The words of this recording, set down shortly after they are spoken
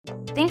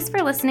Thanks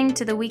for listening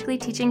to the weekly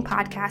teaching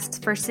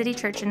podcast for City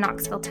Church in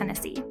Knoxville,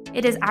 Tennessee.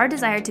 It is our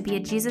desire to be a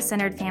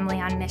Jesus-centered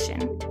family on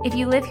mission. If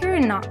you live here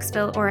in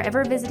Knoxville or are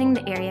ever visiting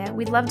the area,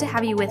 we'd love to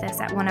have you with us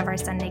at one of our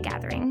Sunday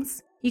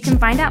gatherings. You can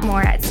find out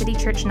more at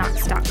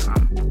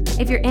citychurchknox.com.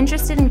 If you're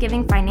interested in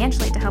giving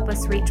financially to help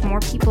us reach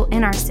more people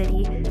in our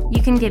city,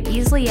 you can give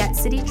easily at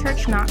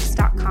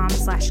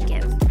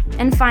citychurchknox.com/give.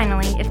 And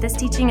finally, if this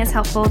teaching is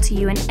helpful to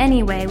you in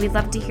any way, we'd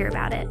love to hear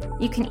about it.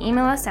 You can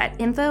email us at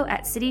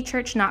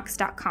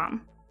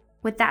info@citychurchknox.com.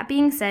 With that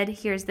being said,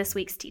 here's this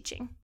week's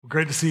teaching.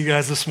 Great to see you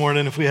guys this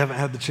morning. If we haven't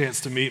had the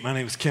chance to meet, my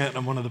name is Kent.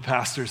 I'm one of the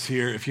pastors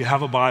here. If you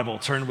have a Bible,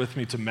 turn with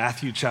me to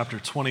Matthew chapter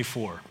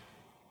 24.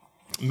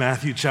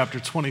 Matthew chapter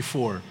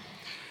 24.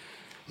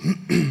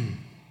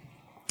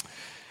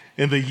 In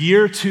the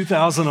year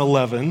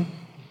 2011,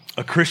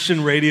 a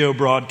Christian radio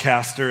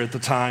broadcaster at the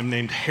time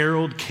named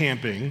Harold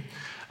Camping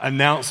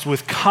announced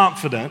with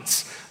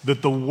confidence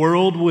that the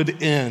world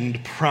would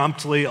end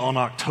promptly on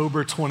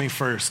October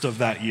 21st of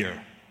that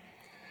year.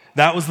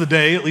 That was the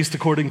day, at least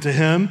according to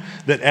him,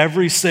 that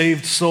every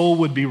saved soul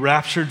would be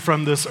raptured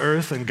from this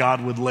earth and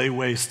God would lay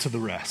waste to the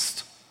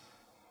rest.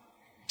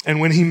 And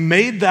when he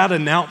made that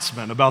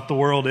announcement about the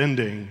world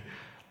ending,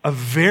 a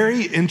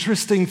very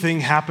interesting thing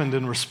happened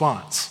in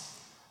response.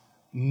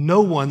 No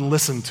one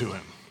listened to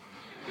him.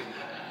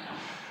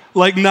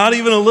 Like, not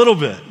even a little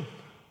bit.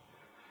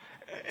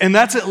 And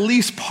that's at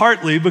least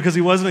partly because he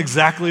wasn't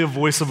exactly a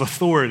voice of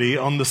authority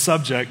on the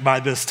subject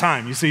by this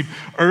time. You see,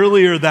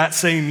 earlier that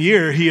same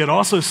year, he had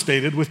also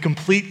stated with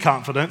complete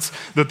confidence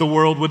that the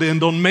world would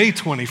end on May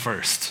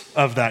 21st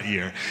of that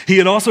year. He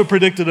had also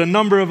predicted a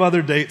number of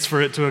other dates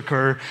for it to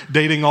occur,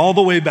 dating all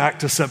the way back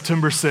to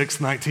September 6,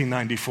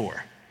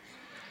 1994.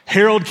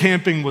 Harold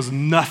Camping was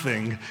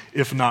nothing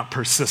if not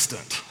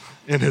persistent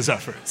in his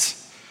efforts.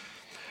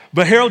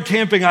 But Harold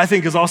Camping, I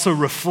think, is also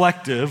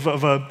reflective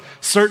of a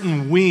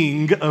certain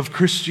wing of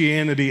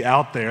Christianity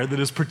out there that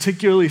is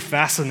particularly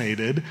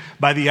fascinated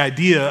by the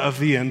idea of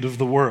the end of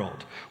the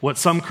world, what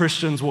some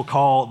Christians will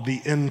call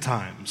the end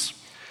times.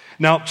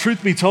 Now,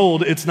 truth be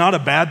told, it's not a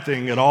bad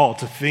thing at all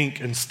to think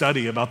and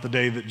study about the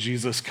day that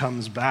Jesus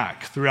comes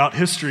back. Throughout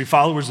history,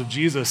 followers of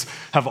Jesus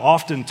have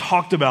often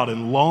talked about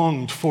and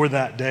longed for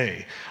that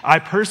day. I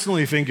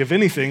personally think, if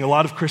anything, a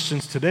lot of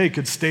Christians today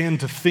could stand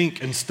to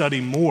think and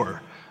study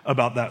more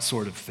about that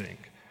sort of thing.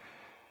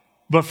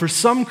 But for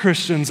some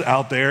Christians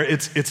out there,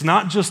 it's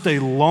not just a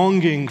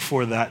longing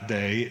for that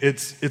day,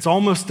 it's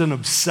almost an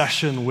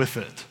obsession with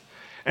it.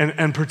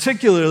 And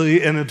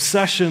particularly an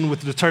obsession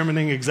with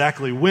determining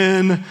exactly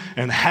when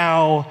and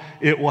how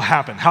it will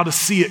happen, how to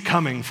see it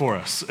coming for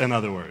us, in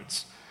other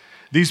words.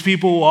 These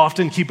people will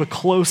often keep a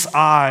close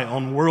eye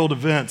on world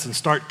events and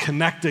start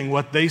connecting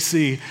what they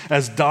see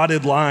as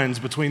dotted lines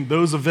between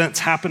those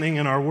events happening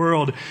in our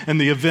world and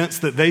the events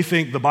that they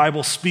think the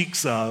Bible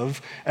speaks of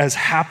as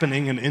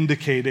happening and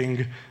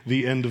indicating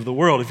the end of the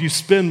world. If you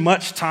spend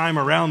much time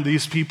around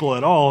these people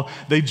at all,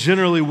 they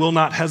generally will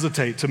not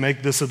hesitate to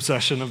make this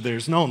obsession of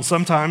theirs known.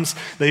 Sometimes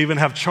they even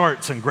have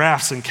charts and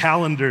graphs and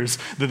calendars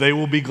that they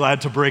will be glad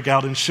to break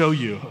out and show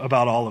you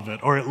about all of it,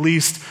 or at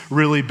least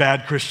really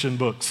bad Christian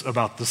books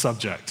about the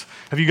subject.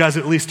 Have you guys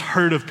at least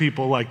heard of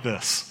people like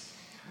this?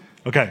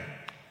 Okay,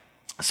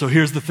 so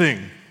here's the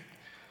thing.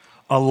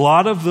 A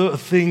lot of the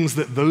things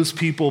that those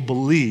people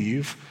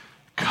believe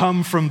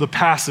come from the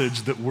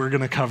passage that we're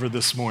going to cover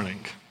this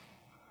morning.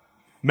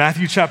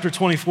 Matthew chapter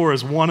 24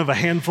 is one of a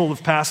handful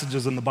of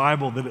passages in the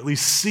Bible that at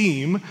least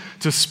seem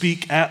to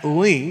speak at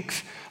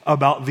length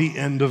about the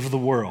end of the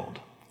world.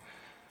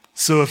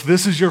 So if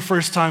this is your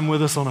first time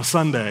with us on a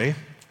Sunday,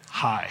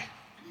 hi.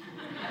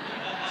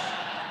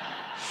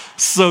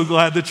 So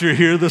glad that you're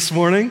here this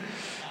morning.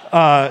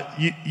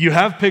 You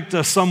have picked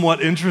a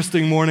somewhat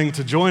interesting morning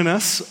to join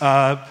us.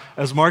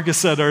 As Marcus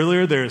said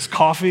earlier, there is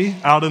coffee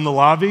out in the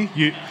lobby.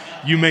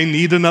 You may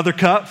need another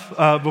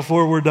cup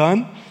before we're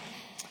done.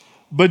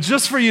 But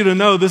just for you to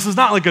know, this is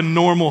not like a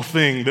normal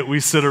thing that we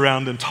sit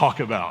around and talk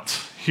about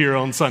here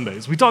on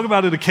Sundays. We talk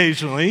about it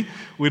occasionally.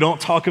 We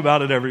don't talk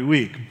about it every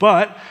week.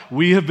 But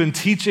we have been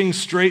teaching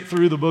straight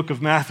through the book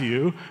of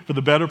Matthew for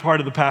the better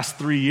part of the past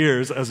 3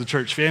 years as a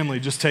church family,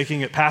 just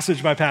taking it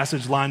passage by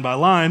passage, line by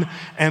line,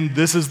 and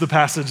this is the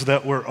passage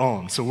that we're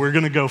on. So we're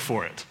going to go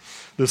for it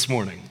this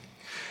morning.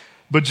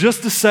 But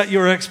just to set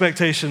your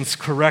expectations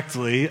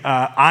correctly,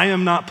 I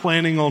am not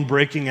planning on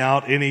breaking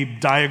out any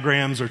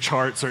diagrams or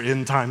charts or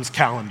end times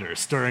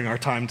calendars during our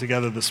time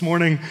together this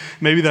morning.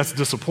 Maybe that's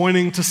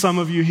disappointing to some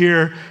of you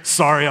here.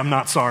 Sorry, I'm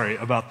not sorry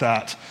about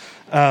that.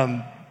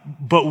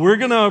 But we're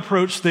going to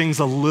approach things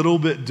a little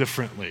bit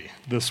differently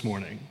this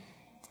morning.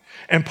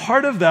 And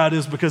part of that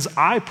is because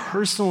I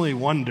personally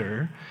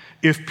wonder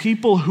if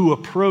people who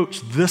approach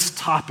this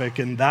topic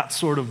in that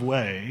sort of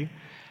way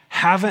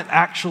haven't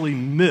actually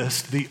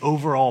missed the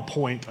overall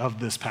point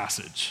of this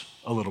passage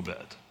a little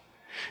bit.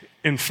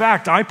 In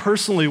fact, I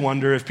personally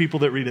wonder if people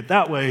that read it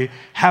that way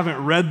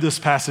haven't read this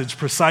passage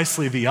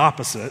precisely the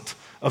opposite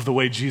of the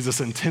way Jesus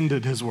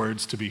intended his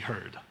words to be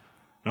heard.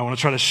 And I want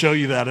to try to show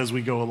you that as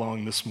we go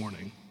along this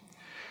morning.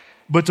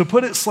 But to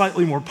put it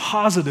slightly more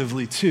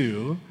positively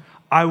too,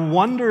 I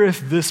wonder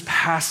if this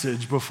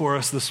passage before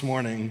us this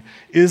morning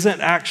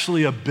isn't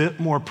actually a bit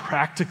more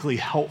practically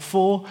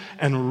helpful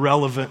and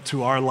relevant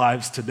to our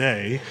lives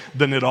today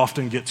than it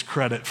often gets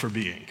credit for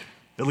being,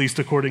 at least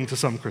according to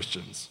some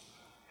Christians.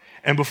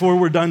 And before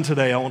we're done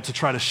today, I want to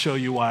try to show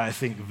you why I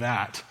think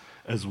that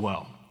as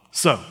well.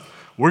 So,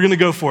 we're going to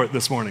go for it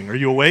this morning. Are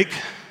you awake?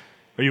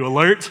 Are you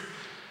alert?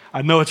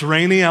 I know it's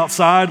rainy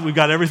outside. We've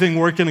got everything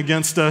working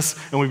against us,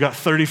 and we've got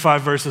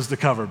 35 verses to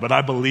cover, but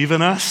I believe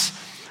in us.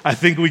 I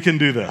think we can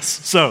do this.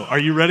 So, are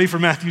you ready for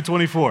Matthew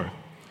 24?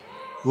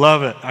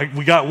 Love it.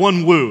 We got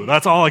one woo.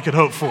 That's all I could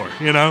hope for,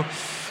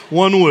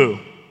 One woo.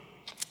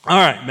 All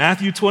right,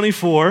 Matthew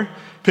 24.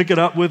 Pick it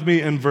up with me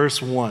in verse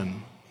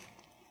 1.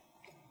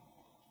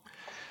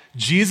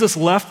 Jesus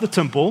left the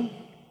temple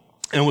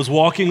and was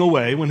walking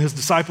away when his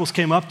disciples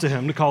came up to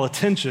him to call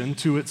attention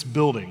to its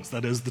buildings,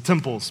 that is, the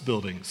temple's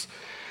buildings.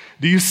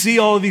 "Do you see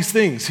all of these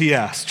things?" he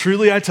asked.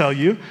 "Truly I tell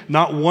you,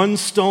 not one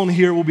stone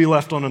here will be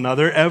left on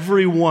another.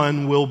 Every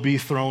one will be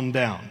thrown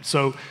down."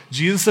 So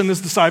Jesus and his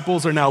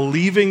disciples are now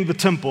leaving the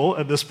temple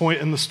at this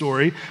point in the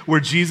story, where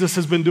Jesus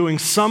has been doing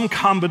some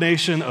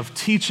combination of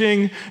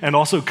teaching and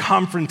also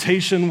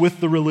confrontation with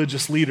the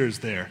religious leaders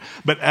there.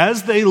 But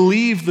as they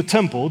leave the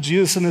temple,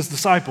 Jesus and his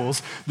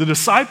disciples, the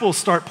disciples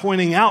start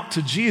pointing out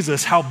to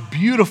Jesus how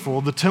beautiful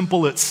the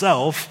temple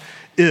itself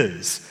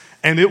is.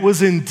 And it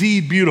was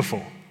indeed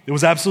beautiful. It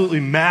was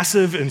absolutely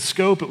massive in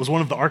scope. It was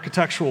one of the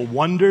architectural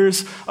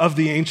wonders of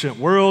the ancient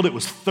world. It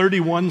was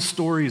 31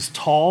 stories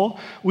tall,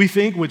 we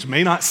think, which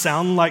may not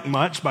sound like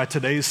much by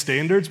today's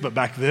standards, but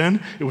back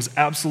then it was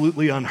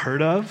absolutely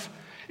unheard of.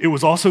 It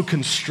was also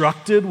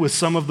constructed with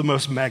some of the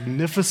most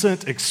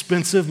magnificent,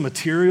 expensive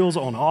materials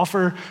on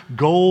offer: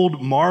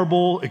 gold,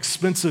 marble,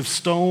 expensive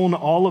stone,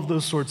 all of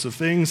those sorts of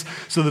things.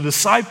 So the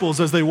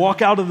disciples, as they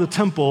walk out of the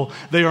temple,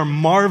 they are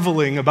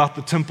marveling about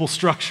the temple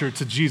structure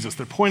to Jesus.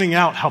 They're pointing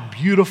out how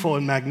beautiful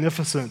and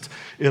magnificent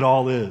it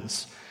all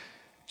is.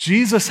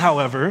 Jesus,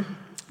 however,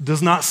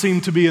 does not seem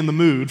to be in the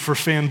mood for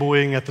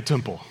fanboying at the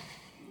temple.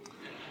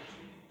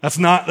 That's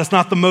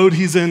not the mode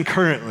he's in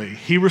currently.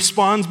 He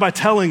responds by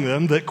telling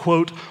them that,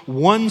 quote,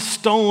 "one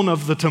stone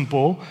of the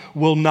temple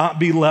will not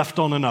be left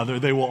on another.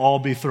 They will all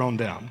be thrown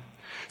down."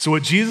 So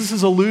what Jesus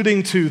is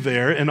alluding to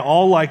there, in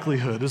all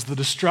likelihood, is the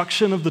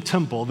destruction of the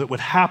temple that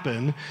would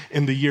happen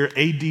in the year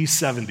AD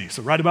 70.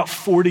 So right about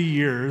 40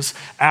 years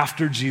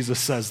after Jesus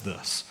says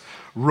this.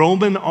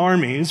 Roman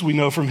armies, we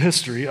know from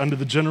history, under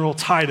the general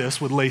Titus,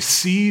 would lay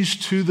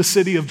siege to the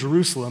city of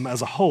Jerusalem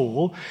as a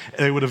whole.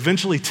 They would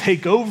eventually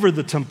take over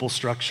the temple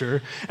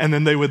structure, and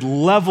then they would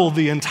level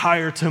the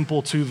entire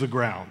temple to the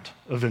ground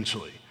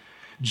eventually.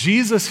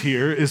 Jesus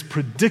here is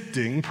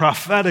predicting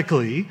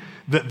prophetically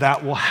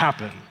that will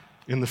happen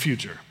in the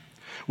future,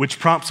 which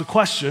prompts a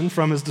question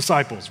from his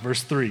disciples.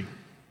 Verse 3.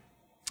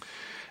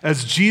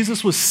 As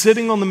Jesus was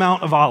sitting on the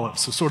Mount of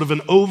Olives, so sort of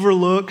an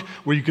overlook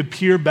where you could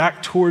peer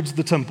back towards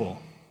the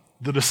temple,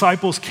 the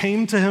disciples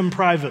came to him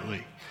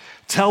privately.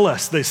 "Tell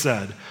us," they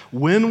said,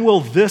 "when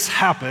will this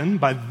happen?"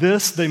 By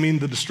this, they mean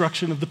the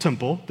destruction of the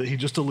temple that he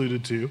just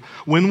alluded to.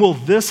 "When will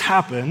this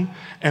happen,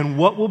 and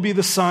what will be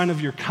the sign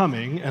of your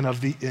coming and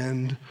of the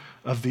end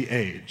of the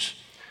age?"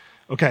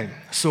 Okay,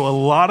 so a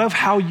lot of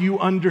how you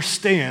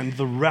understand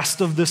the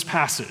rest of this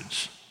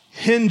passage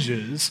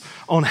hinges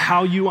on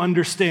how you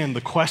understand the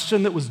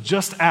question that was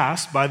just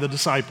asked by the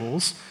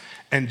disciples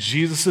and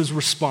Jesus'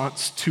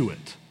 response to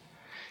it.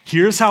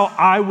 Here's how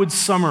I would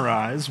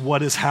summarize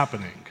what is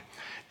happening.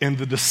 In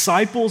the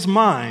disciples'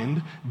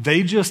 mind,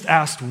 they just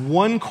asked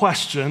one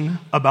question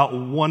about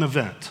one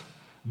event.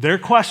 Their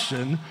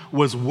question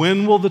was,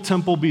 when will the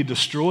temple be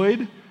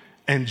destroyed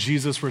and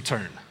Jesus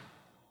return?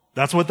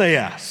 That's what they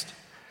asked.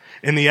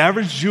 In the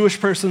average Jewish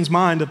person's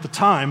mind at the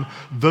time,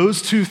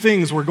 those two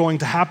things were going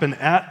to happen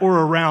at or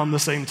around the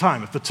same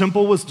time. If the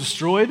temple was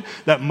destroyed,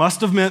 that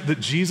must have meant that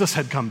Jesus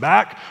had come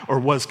back or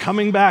was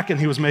coming back and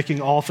he was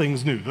making all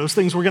things new. Those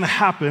things were going to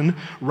happen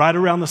right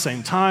around the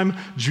same time.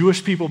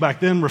 Jewish people back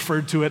then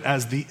referred to it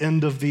as the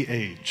end of the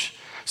age.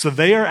 So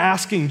they are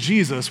asking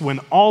Jesus when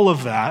all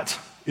of that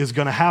is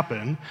going to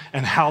happen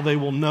and how they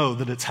will know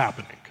that it's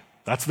happening.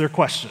 That's their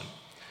question.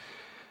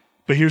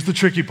 But here's the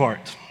tricky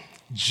part.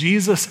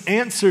 Jesus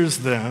answers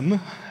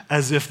them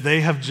as if they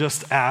have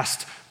just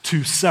asked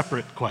two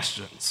separate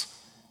questions.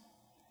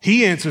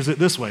 He answers it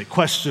this way.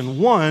 Question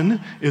 1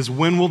 is,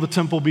 when will the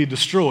temple be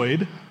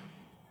destroyed?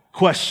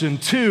 Question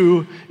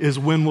 2 is,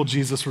 when will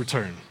Jesus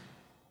return?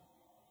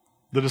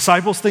 The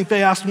disciples think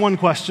they asked one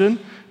question.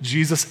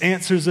 Jesus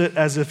answers it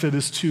as if it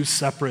is two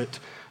separate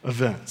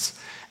events.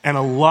 And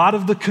a lot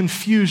of the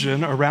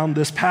confusion around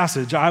this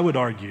passage, I would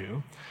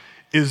argue,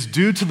 is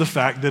due to the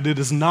fact that it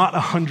is not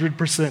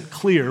 100%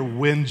 clear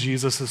when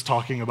Jesus is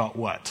talking about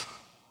what,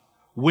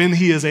 when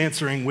he is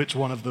answering which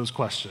one of those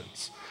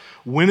questions.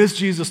 When is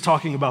Jesus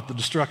talking about the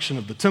destruction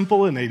of the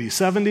temple in AD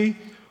 70?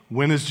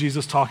 When is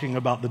Jesus talking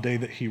about the day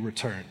that he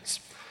returns?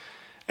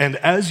 And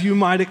as you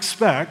might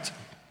expect,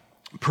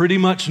 pretty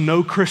much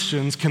no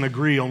Christians can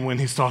agree on when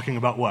he's talking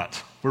about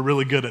what. We're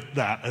really good at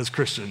that as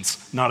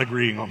Christians, not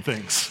agreeing on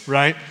things,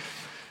 right?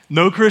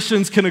 No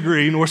Christians can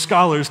agree, nor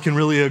scholars can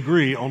really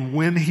agree on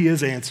when he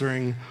is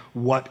answering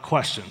what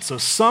question. So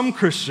some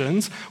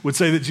Christians would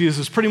say that Jesus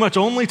is pretty much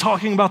only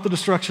talking about the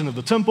destruction of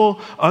the temple.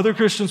 Other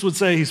Christians would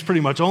say he's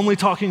pretty much only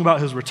talking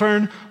about his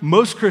return.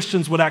 Most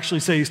Christians would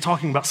actually say he's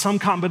talking about some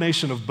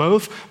combination of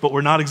both, but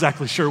we're not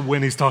exactly sure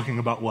when he's talking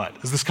about what.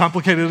 Is this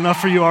complicated enough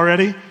for you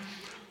already?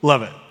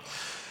 Love it.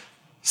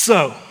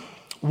 So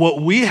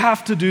what we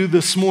have to do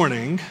this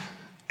morning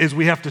is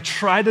we have to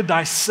try to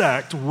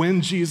dissect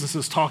when Jesus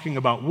is talking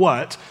about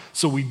what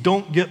so we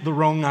don't get the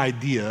wrong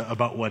idea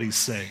about what he's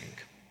saying.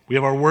 We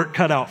have our work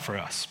cut out for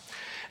us.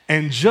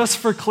 And just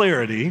for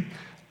clarity,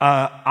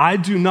 I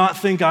do not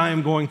think I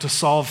am going to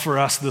solve for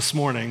us this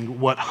morning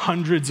what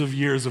hundreds of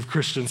years of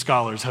Christian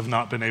scholars have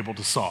not been able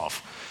to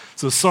solve.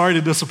 So sorry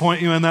to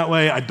disappoint you in that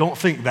way. I don't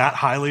think that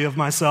highly of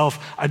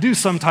myself. I do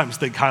sometimes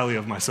think highly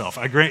of myself.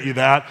 I grant you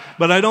that,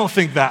 but I don't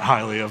think that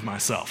highly of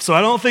myself. So I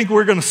don't think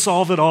we're going to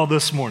solve it all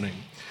this morning.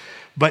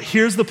 But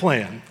here's the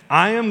plan.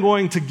 I am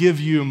going to give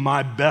you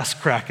my best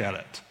crack at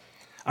it.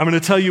 I'm going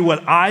to tell you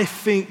what I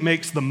think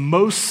makes the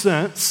most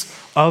sense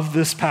of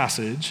this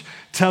passage,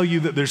 tell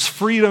you that there's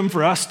freedom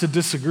for us to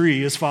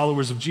disagree as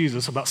followers of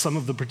Jesus about some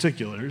of the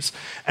particulars,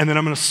 and then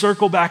I'm going to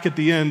circle back at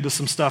the end to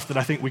some stuff that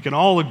I think we can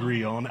all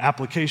agree on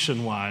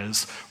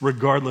application-wise,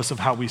 regardless of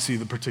how we see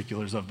the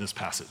particulars of this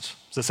passage.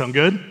 Does that sound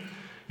good?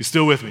 You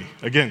still with me?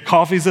 Again,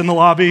 coffee's in the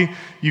lobby.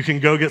 You can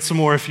go get some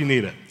more if you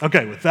need it.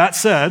 Okay, with that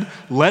said,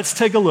 let's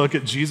take a look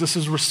at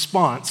Jesus'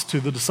 response to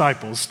the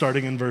disciples,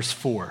 starting in verse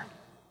 4.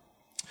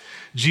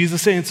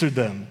 Jesus answered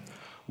them,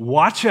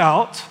 "Watch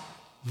out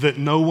that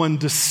no one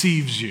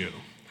deceives you."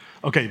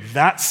 Okay,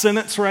 that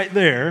sentence right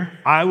there,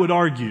 I would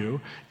argue,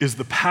 is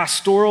the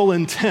pastoral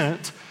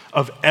intent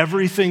of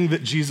everything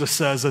that Jesus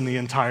says in the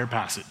entire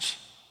passage.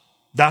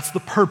 That's the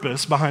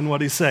purpose behind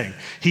what he's saying.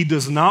 He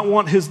does not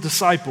want his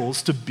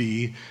disciples to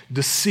be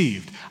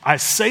deceived. I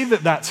say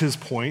that that's his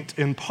point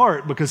in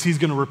part because he's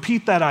going to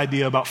repeat that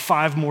idea about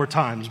 5 more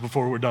times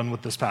before we're done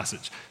with this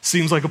passage.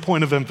 Seems like a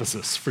point of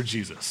emphasis for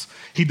Jesus.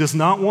 He does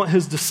not want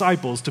his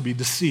disciples to be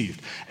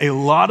deceived. A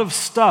lot of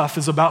stuff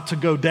is about to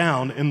go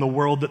down in the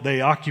world that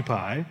they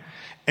occupy,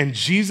 and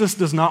Jesus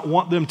does not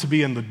want them to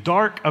be in the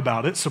dark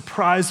about it,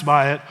 surprised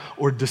by it,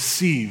 or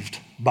deceived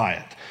by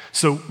it.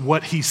 So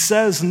what he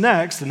says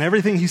next, and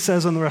everything he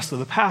says in the rest of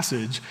the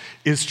passage,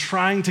 is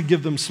trying to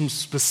give them some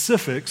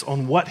specifics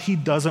on what he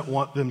doesn't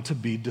want them to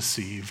be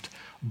deceived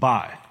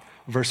by.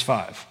 Verse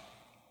 5.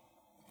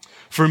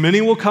 "For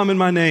many will come in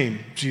my name,"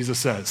 Jesus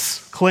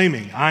says,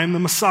 "claiming I am the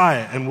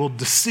Messiah, and will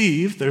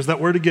deceive," there's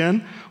that word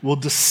again, "will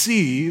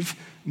deceive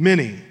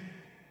many.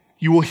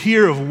 You will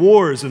hear of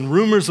wars and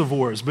rumors of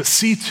wars, but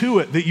see to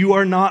it that you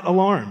are not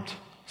alarmed.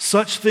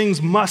 Such things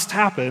must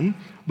happen,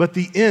 but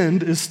the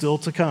end is still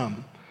to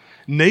come.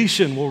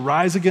 Nation will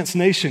rise against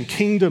nation,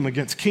 kingdom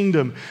against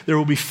kingdom. There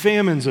will be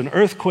famines and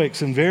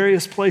earthquakes in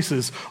various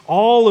places.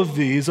 All of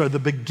these are the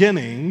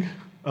beginning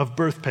of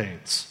birth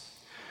pains."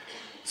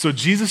 So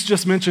Jesus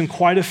just mentioned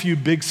quite a few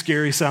big,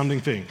 scary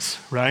sounding things,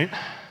 right?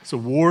 So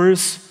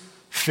wars,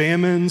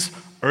 famines,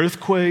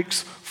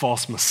 earthquakes,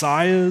 false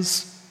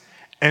messiahs.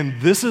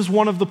 And this is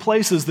one of the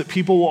places that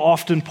people will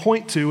often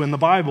point to in the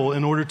Bible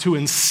in order to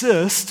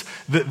insist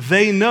that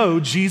they know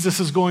Jesus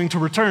is going to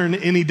return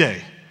any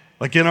day,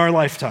 like in our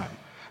lifetime.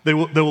 They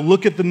will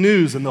look at the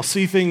news and they'll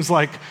see things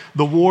like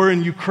the war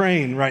in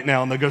Ukraine right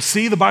now, and they'll go,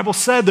 "See, the Bible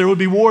said there would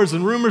be wars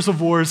and rumors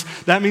of wars.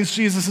 That means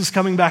Jesus is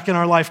coming back in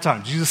our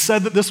lifetime. Jesus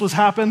said that this was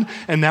happen,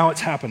 and now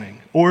it's happening."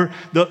 Or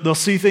they'll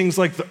see things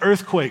like the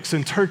earthquakes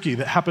in Turkey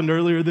that happened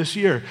earlier this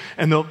year,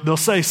 and they'll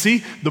say,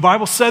 "See, the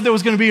Bible said there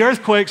was going to be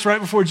earthquakes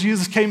right before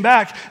Jesus came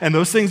back, and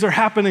those things are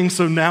happening,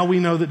 so now we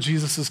know that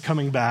Jesus is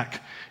coming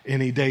back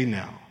any day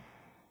now."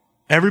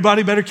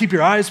 Everybody better keep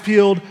your eyes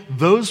peeled.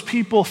 Those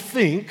people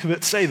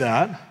that say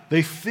that,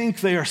 they think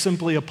they are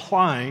simply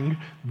applying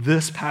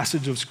this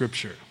passage of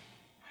Scripture.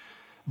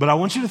 But I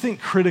want you to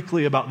think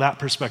critically about that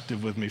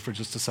perspective with me for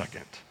just a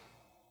second.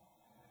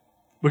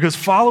 Because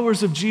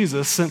followers of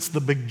Jesus, since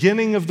the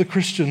beginning of the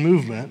Christian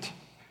movement,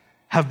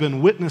 have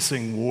been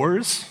witnessing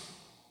wars,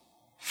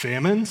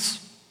 famines,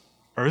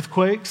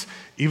 earthquakes,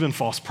 even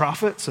false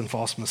prophets and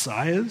false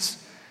messiahs.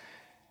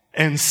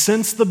 And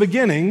since the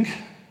beginning,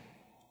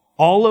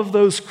 all of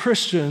those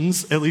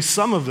Christians, at least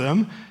some of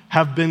them,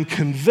 have been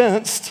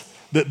convinced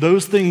that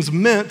those things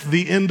meant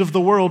the end of the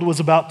world was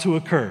about to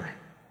occur.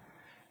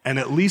 And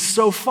at least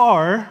so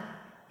far,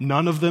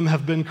 none of them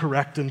have been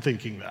correct in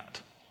thinking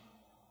that.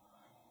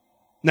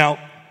 Now,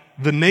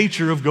 the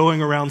nature of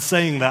going around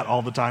saying that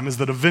all the time is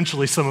that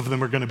eventually some of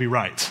them are going to be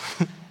right,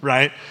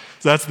 right?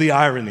 So that's the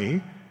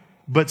irony.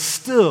 But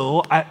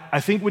still, I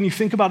think when you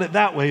think about it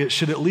that way, it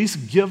should at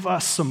least give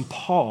us some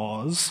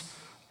pause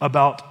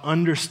about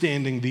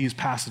understanding these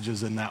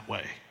passages in that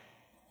way,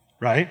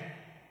 right?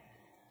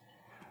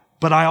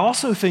 But I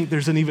also think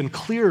there's an even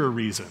clearer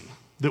reason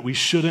that we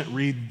shouldn't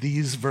read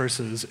these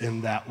verses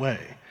in that way.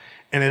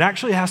 And it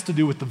actually has to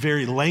do with the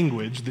very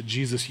language that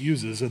Jesus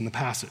uses in the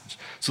passage.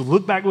 So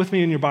look back with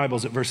me in your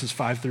Bibles at verses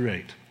 5 through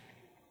 8.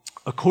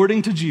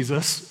 According to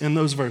Jesus, in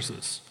those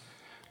verses,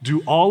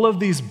 do all of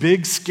these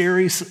big,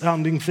 scary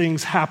sounding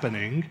things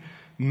happening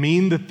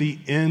mean that the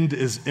end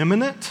is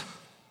imminent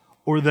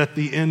or that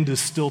the end is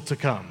still to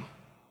come?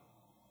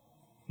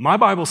 My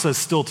Bible says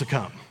still to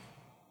come.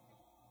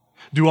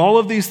 Do all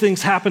of these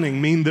things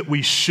happening mean that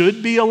we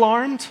should be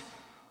alarmed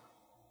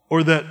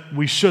or that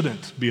we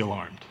shouldn't be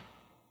alarmed?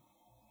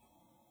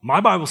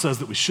 My Bible says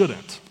that we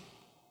shouldn't.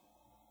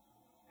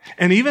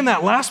 And even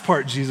that last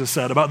part Jesus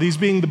said about these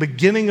being the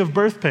beginning of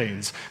birth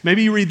pains,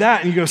 maybe you read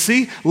that and you go,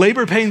 see,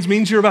 labor pains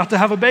means you're about to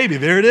have a baby.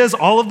 There it is.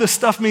 All of this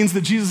stuff means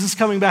that Jesus is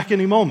coming back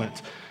any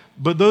moment.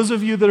 But those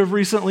of you that have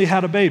recently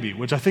had a baby,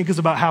 which I think is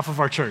about half of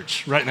our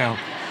church right now,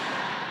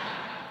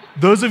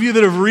 those of you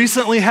that have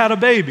recently had a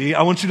baby,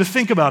 I want you to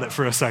think about it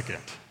for a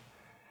second.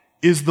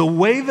 Is the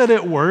way that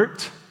it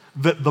worked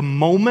that the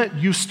moment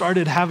you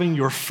started having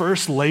your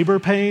first labor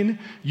pain,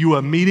 you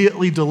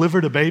immediately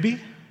delivered a baby?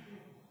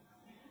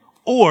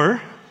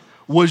 Or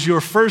was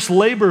your first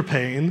labor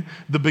pain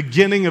the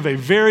beginning of a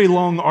very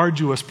long,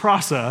 arduous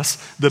process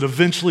that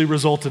eventually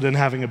resulted in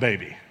having a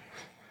baby?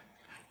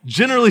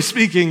 Generally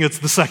speaking, it's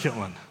the second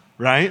one,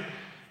 right?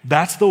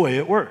 That's the way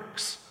it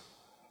works.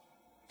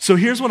 So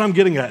here's what I'm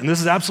getting at, and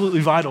this is absolutely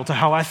vital to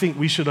how I think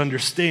we should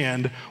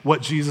understand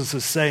what Jesus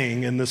is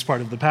saying in this part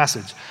of the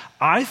passage.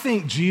 I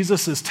think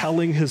Jesus is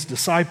telling his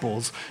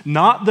disciples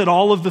not that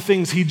all of the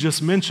things he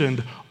just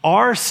mentioned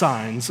are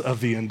signs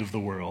of the end of the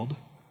world,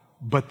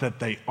 but that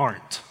they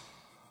aren't.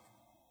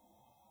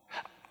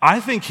 I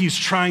think he's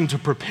trying to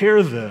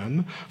prepare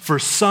them for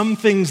some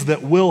things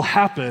that will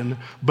happen,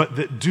 but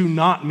that do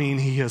not mean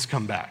he has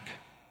come back.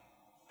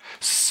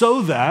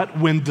 So that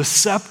when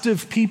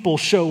deceptive people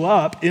show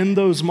up in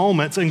those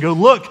moments and go,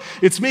 look,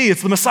 it's me,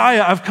 it's the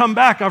Messiah, I've come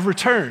back, I've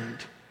returned,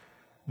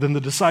 then the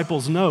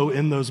disciples know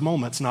in those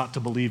moments not to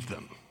believe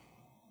them,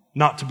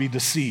 not to be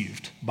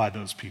deceived by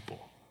those people.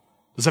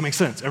 Does that make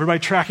sense? Everybody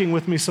tracking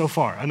with me so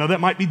far? I know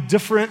that might be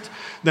different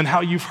than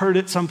how you've heard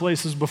it some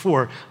places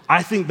before.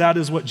 I think that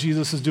is what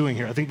Jesus is doing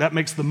here. I think that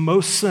makes the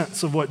most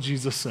sense of what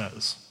Jesus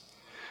says.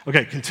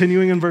 Okay,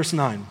 continuing in verse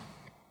 9.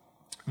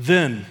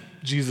 Then,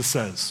 Jesus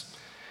says,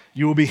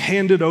 you will be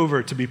handed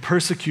over to be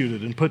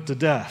persecuted and put to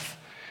death,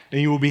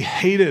 and you will be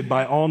hated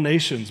by all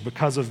nations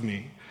because of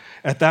me.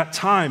 At that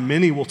time,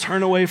 many will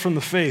turn away from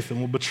the faith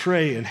and will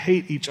betray and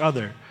hate each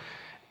other.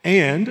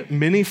 And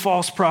many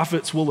false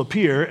prophets will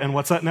appear, and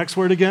what's that next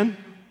word again?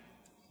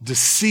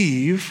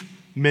 Deceive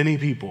many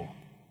people.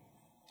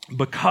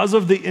 Because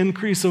of the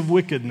increase of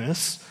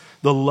wickedness,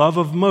 the love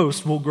of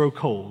most will grow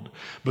cold,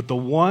 but the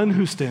one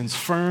who stands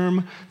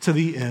firm to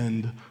the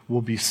end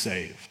will be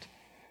saved.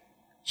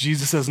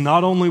 Jesus says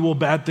not only will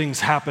bad things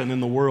happen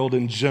in the world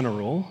in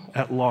general,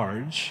 at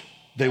large,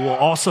 they will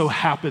also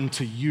happen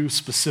to you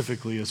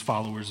specifically as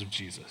followers of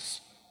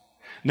Jesus.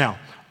 Now,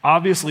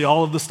 obviously,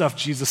 all of the stuff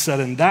Jesus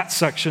said in that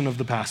section of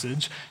the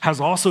passage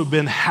has also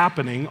been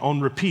happening on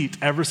repeat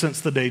ever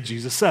since the day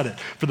Jesus said it.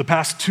 For the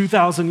past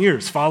 2,000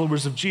 years,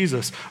 followers of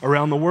Jesus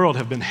around the world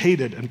have been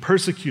hated and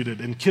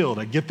persecuted and killed.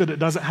 I get that it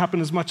doesn't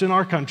happen as much in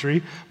our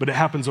country, but it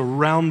happens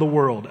around the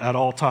world at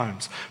all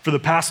times. For the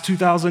past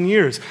 2,000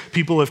 years,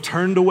 people have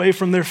turned away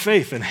from their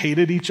faith and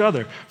hated each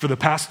other. For the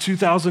past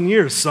 2,000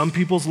 years, some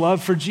people's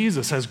love for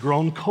Jesus has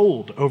grown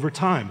cold over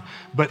time.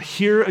 But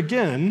here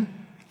again,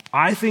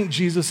 I think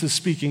Jesus is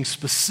speaking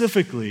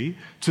specifically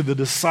to the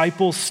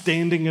disciples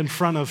standing in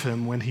front of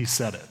him when he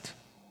said it.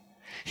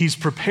 He's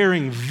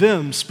preparing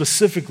them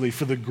specifically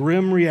for the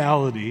grim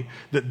reality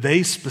that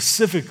they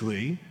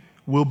specifically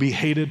will be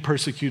hated,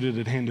 persecuted,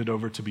 and handed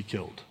over to be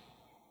killed.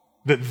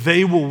 That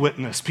they will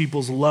witness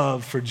people's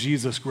love for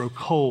Jesus grow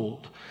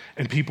cold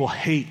and people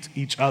hate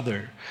each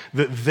other.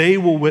 That they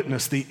will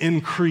witness the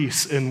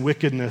increase in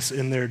wickedness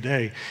in their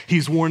day.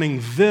 He's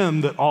warning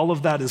them that all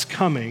of that is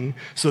coming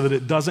so that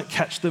it doesn't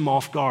catch them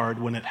off guard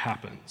when it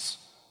happens.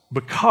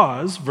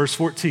 Because, verse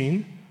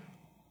 14,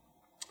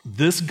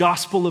 this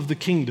gospel of the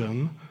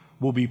kingdom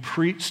will be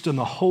preached in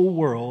the whole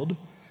world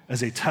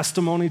as a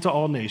testimony to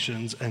all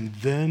nations, and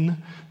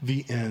then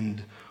the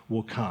end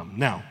will come.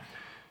 Now,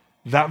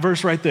 that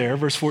verse right there,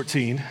 verse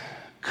 14,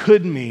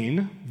 could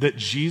mean that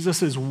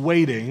Jesus is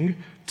waiting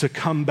to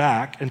come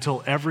back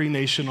until every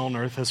nation on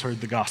earth has heard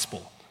the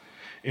gospel.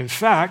 In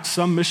fact,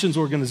 some missions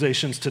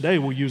organizations today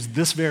will use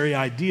this very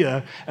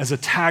idea as a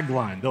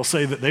tagline. They'll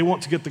say that they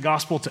want to get the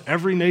gospel to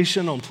every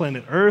nation on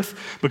planet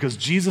Earth because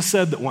Jesus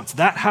said that once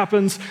that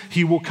happens,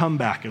 he will come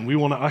back, and we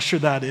want to usher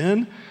that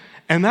in.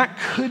 And that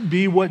could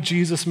be what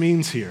Jesus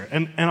means here.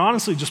 And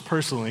honestly, just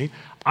personally,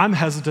 I'm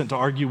hesitant to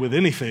argue with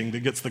anything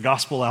that gets the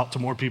gospel out to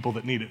more people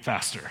that need it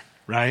faster,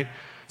 right?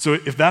 So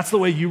if that's the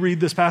way you read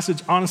this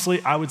passage,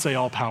 honestly, I would say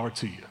all power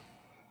to you.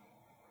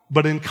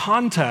 But in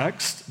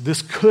context,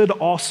 this could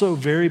also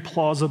very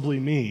plausibly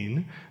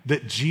mean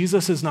that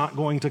Jesus is not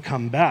going to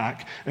come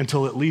back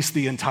until at least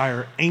the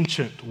entire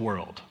ancient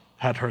world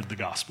had heard the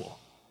gospel.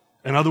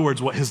 In other words,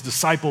 what his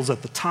disciples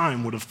at the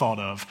time would have thought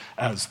of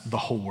as the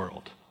whole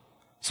world.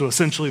 So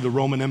essentially the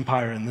Roman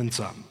Empire and then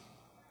some.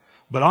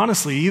 But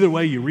honestly, either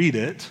way you read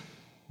it,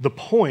 the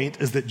point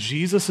is that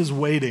Jesus is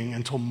waiting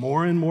until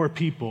more and more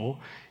people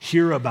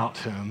hear about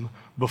him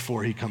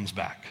before he comes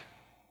back.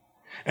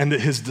 And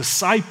that his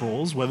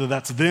disciples, whether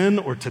that's then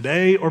or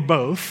today or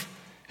both,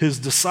 his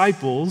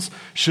disciples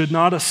should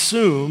not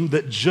assume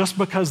that just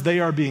because they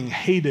are being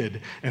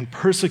hated and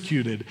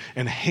persecuted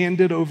and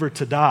handed over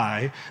to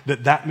die,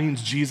 that that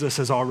means Jesus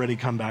has already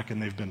come back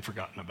and they've been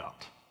forgotten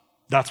about.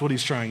 That's what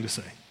he's trying to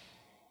say.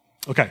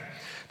 Okay,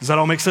 does that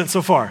all make sense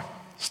so far?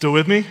 Still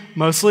with me,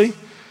 mostly?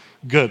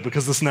 Good,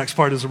 because this next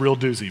part is a real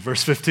doozy.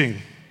 Verse 15.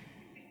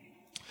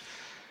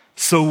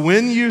 So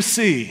when you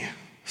see,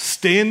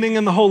 standing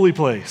in the holy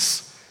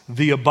place,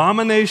 the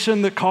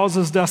abomination that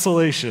causes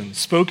desolation,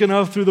 spoken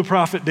of through the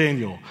prophet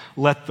Daniel,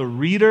 let the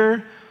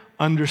reader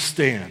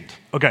understand.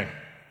 Okay,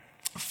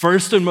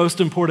 first and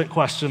most important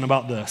question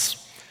about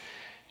this.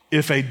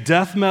 If a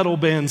death metal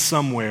band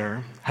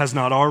somewhere has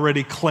not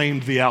already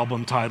claimed the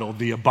album title,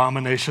 The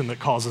Abomination That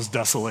Causes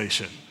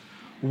Desolation,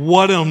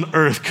 what on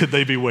earth could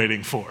they be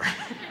waiting for?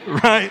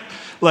 Right?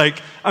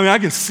 I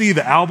can see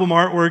the album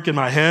artwork in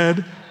my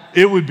head.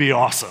 It would be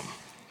awesome.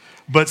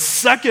 But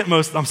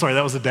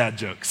that was a dad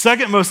joke.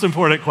 Second most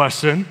important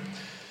question,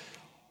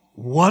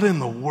 what in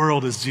the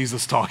world is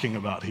Jesus talking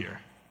about here?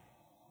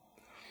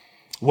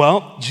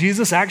 Well,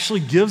 Jesus actually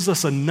gives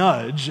us a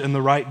nudge in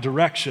the right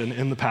direction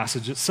in the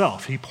passage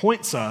itself. He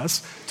points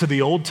us to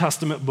the Old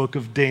Testament book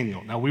of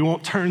Daniel. Now, we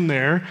won't turn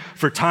there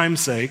for time's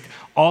sake,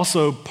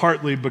 also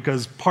partly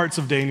because parts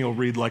of Daniel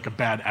read like a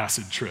bad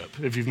acid trip,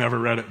 if you've never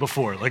read it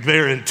before.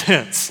 They're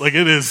intense. It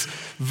is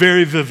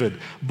very vivid.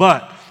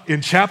 But in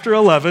chapter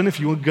 11,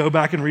 if you will go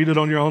back and read it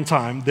on your own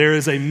time, there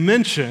is a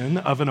mention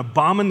of an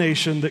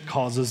abomination that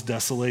causes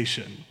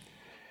desolation.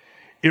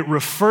 It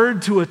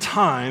referred to a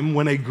time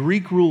when a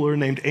Greek ruler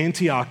named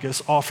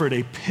Antiochus offered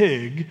a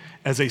pig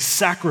as a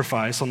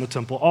sacrifice on the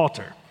temple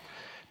altar.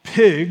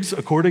 Pigs,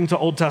 according to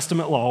Old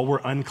Testament law,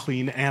 were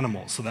unclean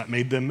animals, so that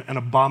made them an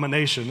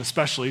abomination,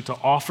 especially to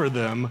offer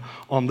them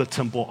on the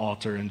temple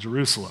altar in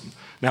Jerusalem.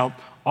 Now,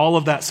 all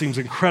of that seems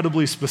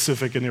incredibly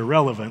specific and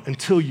irrelevant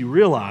until you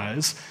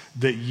realize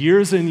that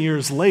years and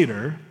years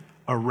later,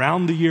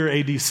 around the year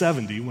AD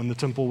 70, when the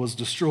temple was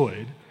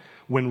destroyed,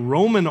 when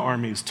Roman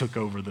armies took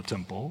over the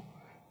temple,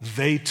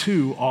 they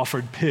too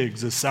offered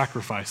pigs as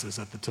sacrifices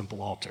at the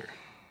temple altar,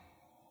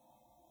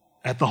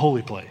 at the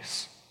holy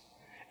place.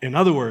 In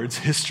other words,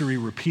 history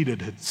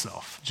repeated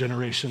itself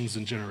generations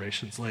and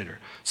generations later.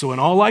 So in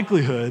all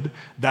likelihood,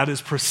 that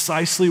is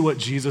precisely what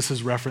Jesus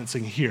is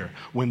referencing here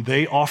when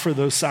they offer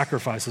those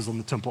sacrifices on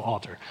the temple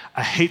altar.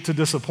 I hate to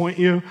disappoint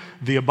you.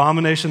 The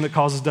abomination that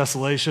causes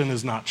desolation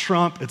is not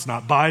Trump, it's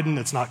not Biden,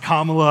 it's not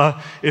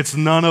Kamala, it's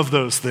none of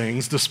those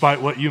things,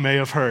 despite what you may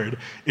have heard.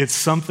 It's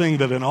something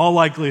that in all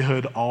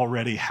likelihood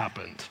already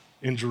happened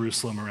in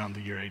Jerusalem around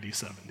the year AD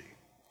 70.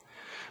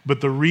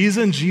 But the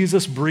reason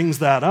Jesus brings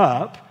that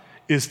up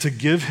is to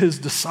give his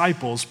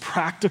disciples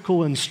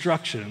practical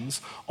instructions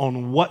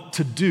on what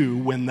to do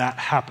when that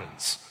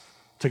happens.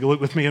 Take a look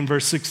with me in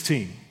verse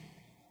 16.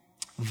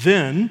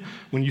 Then,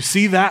 when you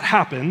see that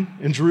happen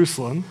in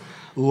Jerusalem,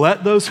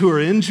 let those who are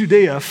in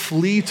Judea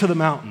flee to the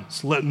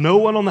mountains. Let no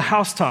one on the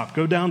housetop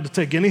go down to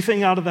take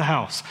anything out of the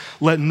house.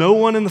 Let no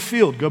one in the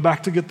field go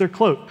back to get their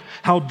cloak.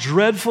 How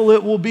dreadful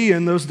it will be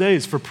in those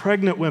days for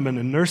pregnant women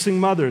and nursing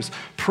mothers.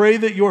 Pray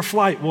that your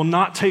flight will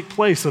not take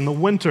place in the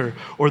winter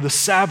or the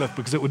Sabbath,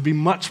 because it would be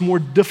much more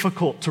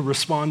difficult to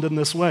respond in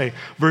this way.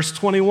 Verse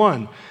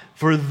 21,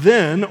 for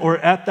then or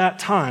at that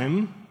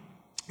time,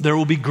 there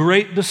will be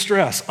great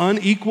distress,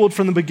 unequaled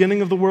from the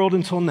beginning of the world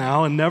until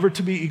now, and never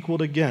to be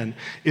equaled again.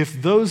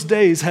 If those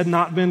days had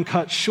not been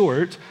cut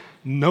short,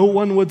 no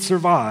one would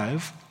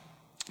survive,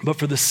 but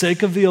for the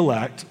sake of the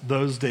elect,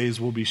 those days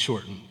will be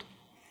shortened.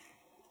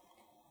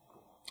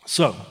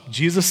 So,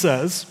 Jesus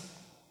says,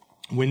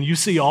 when you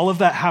see all of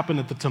that happen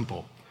at the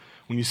temple,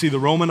 when you see the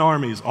Roman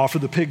armies offer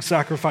the pig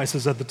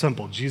sacrifices at the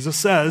temple, Jesus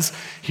says,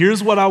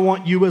 here's what I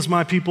want you as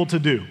my people to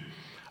do.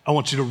 I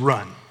want you to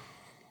run.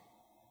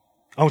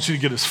 I want you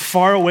to get as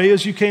far away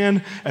as you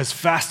can, as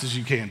fast as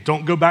you can.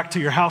 Don't go back to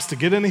your house to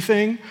get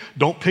anything.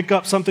 Don't pick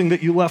up something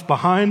that you left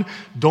behind.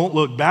 Don't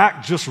look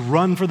back. Just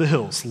run for the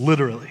hills,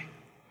 literally.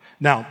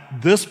 Now,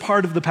 this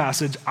part of the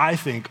passage, I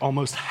think,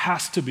 almost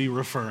has to be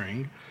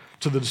referring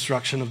to the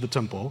destruction of the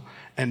temple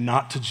and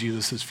not to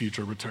Jesus'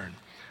 future return.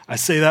 I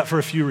say that for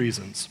a few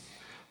reasons.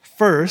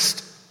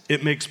 First,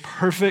 it makes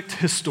perfect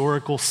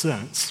historical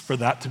sense for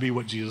that to be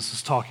what Jesus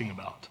is talking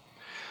about.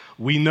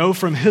 We know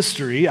from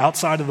history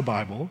outside of the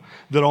Bible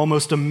that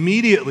almost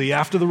immediately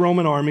after the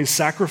Roman armies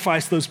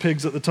sacrificed those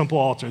pigs at the temple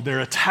altar,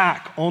 their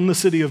attack on the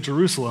city of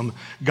Jerusalem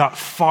got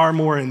far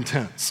more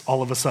intense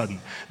all of a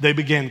sudden. They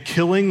began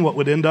killing what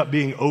would end up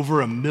being over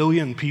 1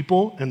 million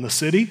people in the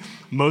city,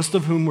 most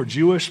of whom were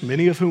Jewish,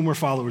 many of whom were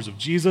followers of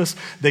Jesus.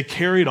 They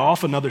carried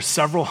off another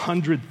several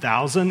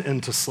 100,000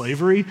 into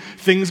slavery.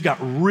 Things got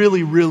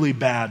really, really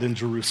bad in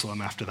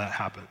Jerusalem after that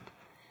happened.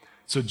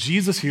 So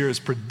Jesus here is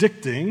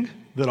predicting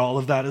that all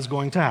of that is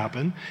going to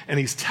happen, and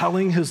he's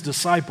telling his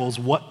disciples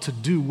what to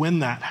do when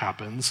that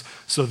happens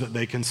so that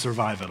they can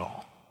survive it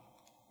all.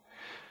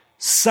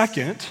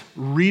 Second,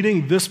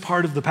 reading this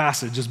part of the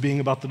passage as being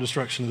about the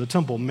destruction of the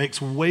temple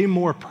makes way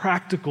more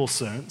practical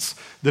sense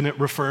than it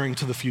referring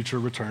to the future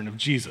return of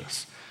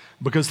Jesus.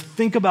 Because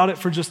think about it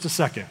for just a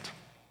second.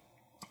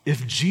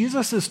 If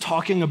Jesus is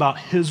talking about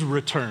his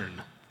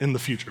return in the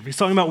future, if he's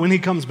talking about when he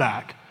comes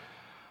back,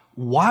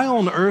 why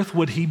on earth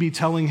would he be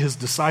telling his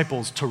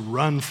disciples to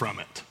run from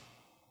it?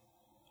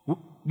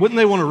 Wouldn't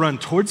they want to run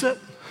towards it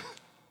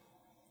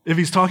if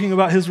he's talking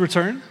about his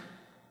return?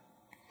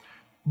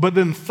 But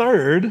then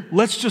third,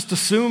 let's just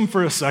assume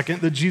for a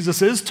second that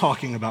Jesus is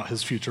talking about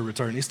his future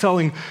return. He's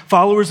telling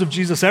followers of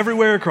Jesus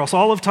everywhere across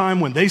all of time,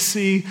 when they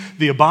see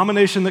the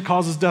abomination that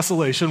causes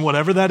desolation,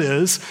 whatever that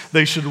is,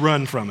 they should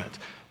run from it.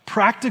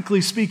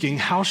 Practically speaking,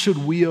 how should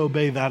we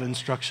obey that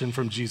instruction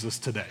from Jesus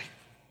today?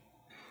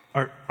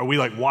 Are we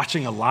like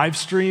watching a live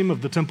stream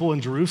of the temple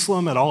in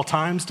Jerusalem at all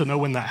times to know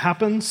when that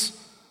happens?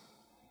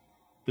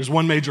 There's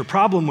one major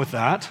problem with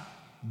that.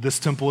 This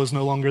temple is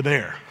no longer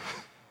there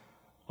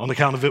on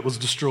account of it was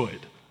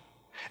destroyed.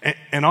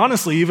 And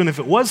honestly, even if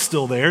it was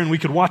still there and we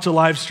could watch a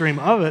live stream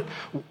of it,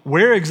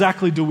 where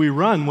exactly do we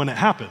run when it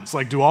happens?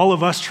 Like, do all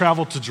of us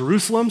travel to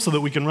Jerusalem so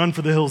that we can run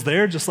for the hills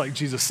there, just like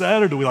Jesus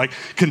said? Or do we like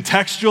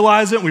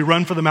contextualize it and we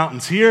run for the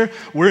mountains here?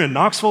 We're in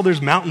Knoxville,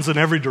 there's mountains in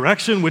every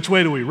direction. Which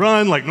way do we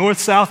run? Like north,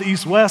 south,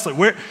 east, west? Like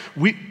where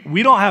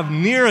we don't have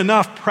near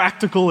enough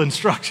practical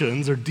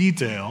instructions or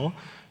detail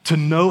to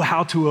know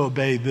how to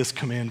obey this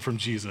command from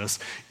Jesus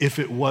if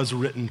it was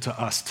written to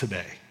us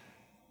today.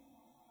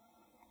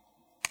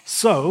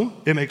 So,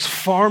 it makes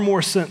far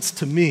more sense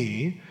to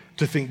me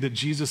to think that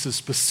Jesus is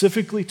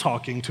specifically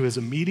talking to his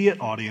immediate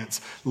audience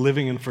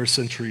living in first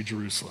century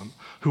Jerusalem,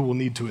 who will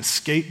need to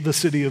escape the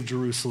city of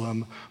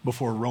Jerusalem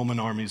before Roman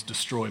armies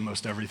destroy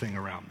most everything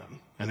around them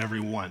and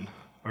everyone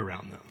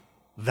around them.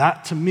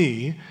 That, to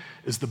me,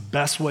 is the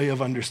best way of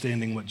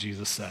understanding what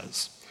Jesus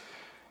says.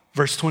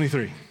 Verse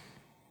 23.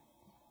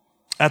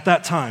 At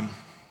that time,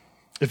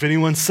 if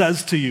anyone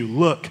says to you,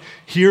 look,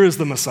 here is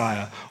the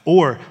Messiah,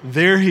 or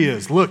there he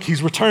is, look,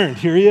 he's returned,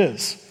 here he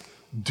is,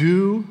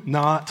 do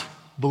not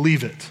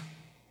believe it.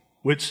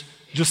 Which,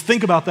 just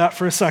think about that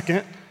for a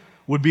second,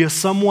 would be a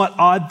somewhat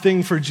odd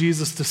thing for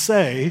Jesus to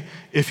say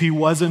if he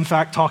was in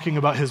fact talking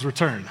about his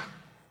return,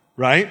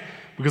 right?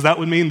 Because that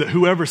would mean that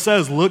whoever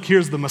says, look,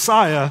 here's the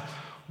Messiah,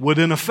 would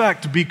in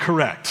effect be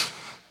correct.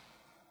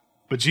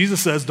 But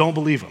Jesus says, don't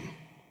believe him.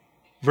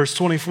 Verse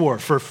 24,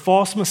 for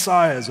false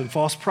messiahs and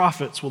false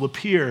prophets will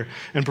appear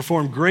and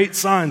perform great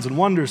signs and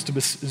wonders to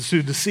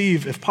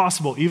deceive, if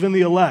possible, even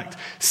the elect.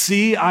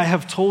 See, I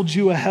have told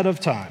you ahead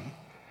of time.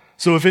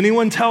 So if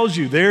anyone tells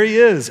you, there he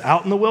is,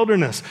 out in the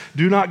wilderness,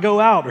 do not go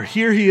out, or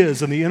here he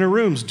is in the inner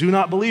rooms, do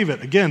not believe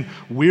it. Again,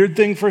 weird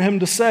thing for him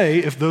to say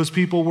if those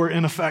people were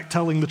in effect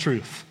telling the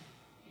truth.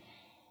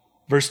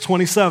 Verse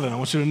 27, I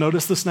want you to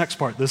notice this next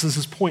part. This is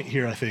his point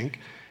here, I think.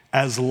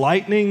 As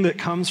lightning that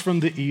comes from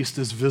the east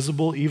is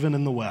visible even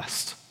in the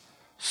west,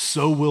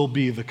 so will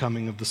be the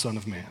coming of the Son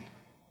of Man.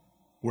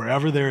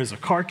 Wherever there is a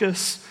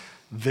carcass,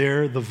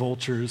 there the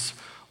vultures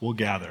will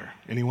gather.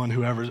 Anyone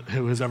who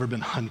has ever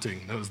been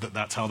hunting knows that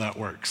that's how that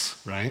works,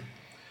 right?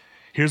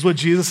 Here's what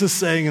Jesus is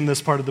saying in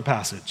this part of the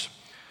passage.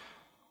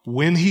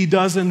 When he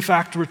does in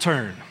fact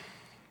return,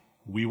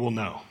 we will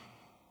know.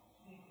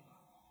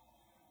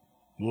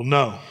 We'll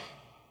know.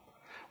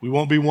 We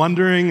won't be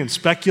wondering and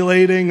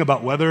speculating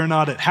about whether or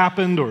not it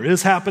happened or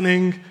is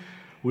happening.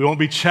 We won't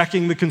be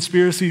checking the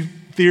conspiracy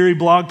theory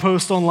blog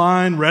posts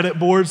online, Reddit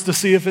boards to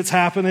see if it's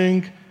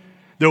happening.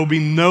 There will be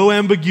no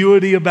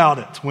ambiguity about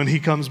it when he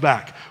comes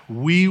back.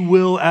 We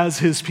will, as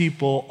his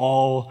people,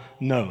 all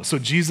know. So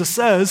Jesus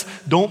says,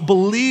 don't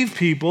believe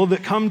people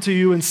that come to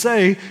you and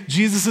say,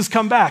 Jesus has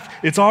come back.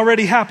 It's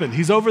already happened.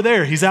 He's over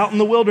there. He's out in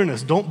the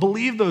wilderness. Don't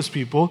believe those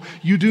people.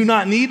 You do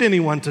not need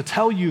anyone to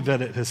tell you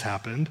that it has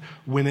happened.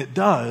 When it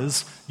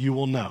does, you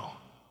will know.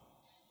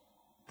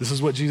 This is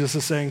what Jesus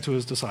is saying to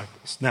his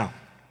disciples. Now,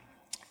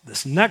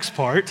 this next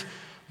part,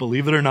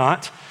 believe it or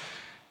not,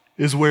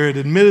 is where it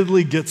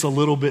admittedly gets a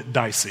little bit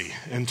dicey,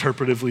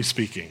 interpretively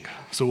speaking.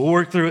 So we'll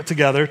work through it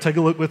together. Take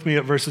a look with me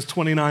at verses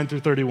 29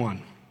 through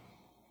 31.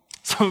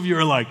 Some of you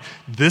are like,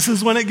 this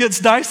is when it gets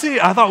dicey?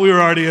 I thought we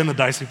were already in the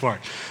dicey part.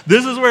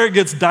 This is where it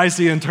gets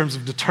dicey in terms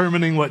of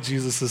determining what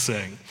Jesus is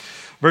saying.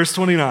 Verse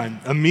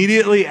 29,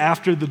 immediately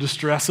after the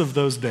distress of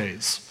those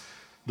days,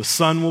 the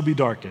sun will be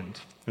darkened,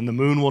 and the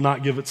moon will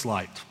not give its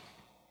light.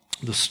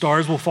 The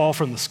stars will fall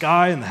from the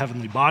sky, and the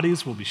heavenly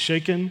bodies will be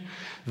shaken.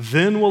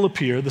 Then will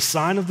appear the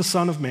sign of the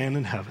Son of Man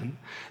in heaven.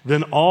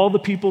 Then all the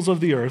peoples of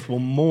the earth will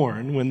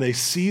mourn when they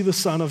see the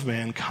Son of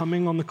Man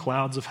coming on the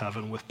clouds of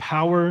heaven with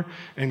power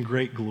and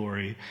great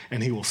glory.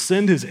 And he will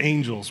send his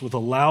angels with a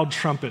loud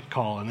trumpet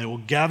call, and they will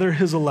gather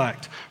his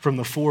elect from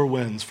the four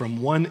winds,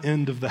 from one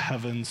end of the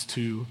heavens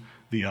to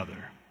the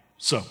other.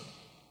 So,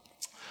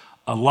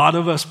 a lot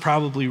of us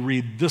probably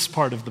read this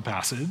part of the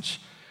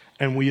passage,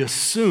 and we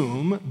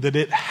assume that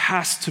it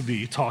has to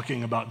be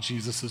talking about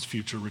Jesus'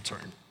 future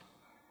return.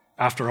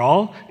 After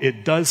all,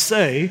 it does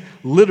say,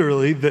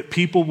 literally, that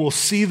people will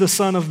see the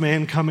Son of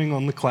Man coming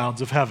on the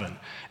clouds of heaven.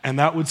 And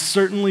that would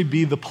certainly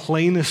be the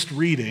plainest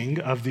reading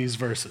of these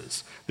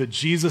verses, that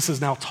Jesus is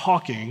now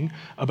talking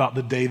about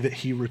the day that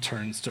he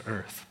returns to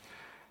earth.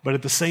 But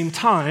at the same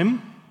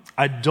time,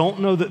 I don't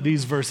know that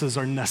these verses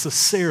are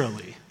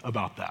necessarily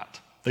about that.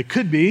 They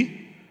could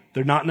be,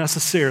 they're not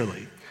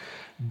necessarily.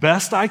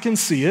 Best I can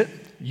see it,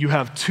 you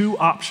have two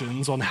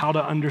options on how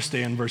to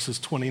understand verses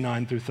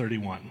 29 through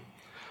 31.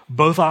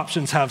 Both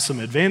options have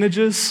some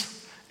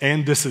advantages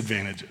and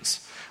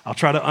disadvantages. I'll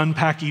try to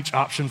unpack each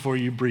option for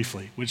you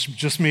briefly, which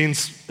just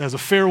means, as a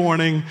fair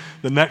warning,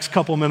 the next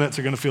couple minutes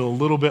are going to feel a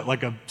little bit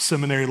like a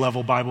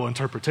seminary-level Bible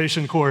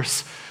interpretation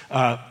course.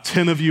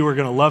 10 of you are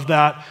going to love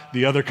that.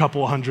 The other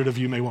couple hundred of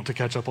you may want to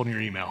catch up on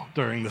your email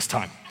during this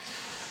time.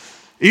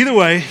 Either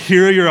way,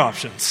 here are your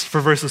options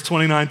for verses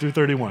 29 through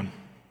 31.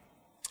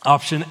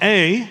 Option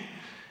A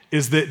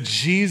is that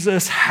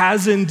Jesus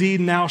has indeed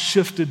now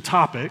shifted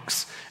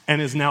topics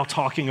and is now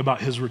talking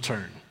about his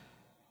return.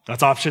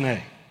 That's option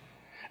A.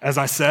 As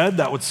I said,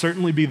 that would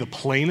certainly be the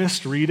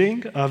plainest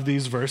reading of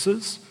these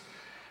verses,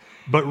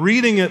 but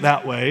reading it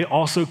that way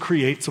also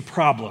creates a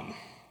problem,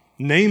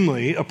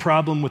 namely a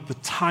problem with the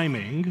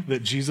timing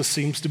that Jesus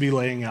seems to be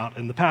laying out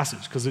in the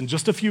passage. Because in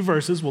just a few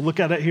verses, we'll look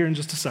at it here in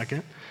just a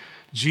second,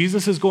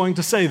 Jesus is going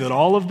to say that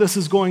all of this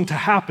is going to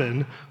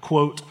happen,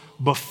 quote,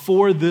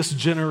 before this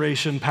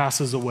generation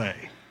passes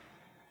away.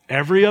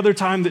 Every other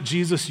time that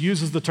Jesus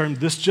uses the term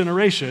this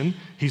generation,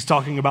 he's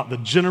talking about the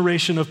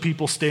generation of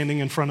people standing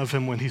in front of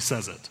him when he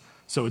says it.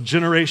 So a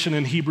generation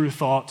in Hebrew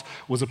thought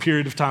was a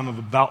period of time of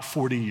about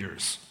 40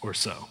 years or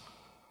so.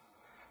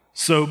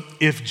 So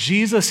if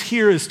Jesus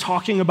here is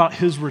talking about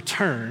his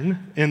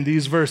return in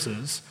these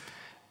verses,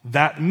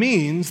 that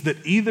means that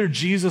either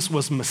Jesus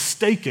was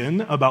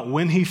mistaken about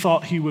when he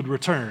thought he would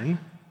return,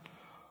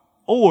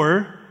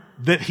 or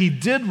that he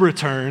did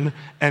return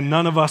and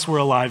none of us were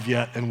alive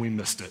yet and we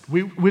missed it,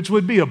 which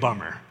would be a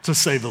bummer, to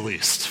say the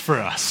least, for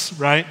us,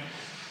 right?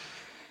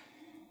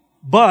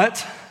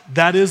 But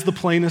that is the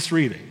plainest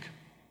reading.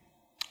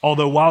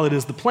 Although while it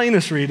is the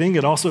plainest reading,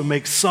 it also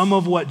makes some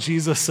of what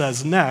Jesus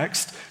says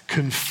next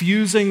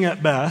confusing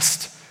at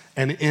best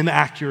and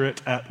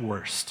inaccurate at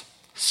worst.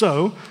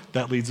 So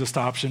that leads us to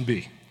option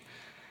B,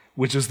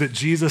 which is that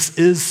Jesus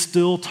is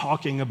still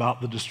talking about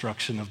the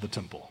destruction of the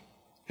temple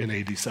in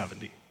AD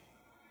 70.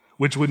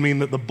 Which would mean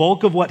that the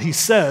bulk of what he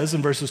says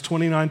in verses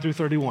 29 through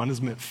 31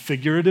 is meant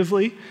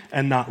figuratively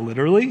and not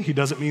literally. He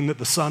doesn't mean that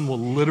the sun will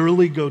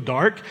literally go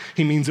dark.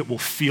 He means it will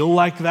feel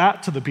like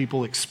that to the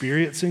people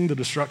experiencing the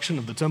destruction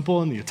of the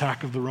temple and the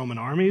attack of the Roman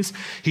armies.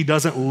 He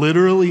doesn't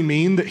literally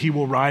mean that he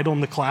will ride on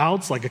the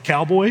clouds like a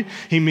cowboy.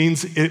 He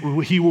means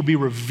he will be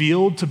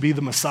revealed to be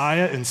the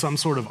Messiah in some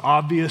sort of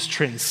obvious,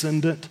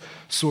 transcendent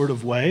sort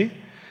of way.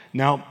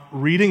 Now,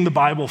 reading the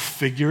Bible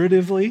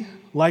figuratively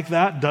like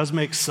that does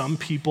make some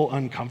people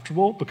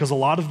uncomfortable because a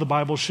lot of the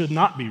Bible should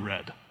not be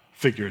read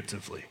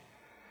figuratively.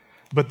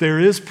 But there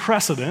is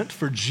precedent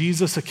for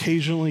Jesus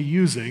occasionally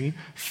using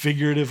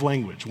figurative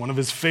language. One of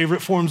his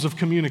favorite forms of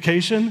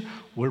communication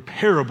were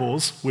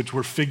parables, which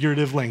were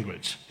figurative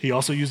language. He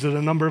also used it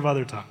a number of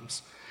other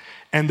times.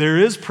 And there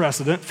is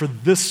precedent for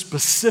this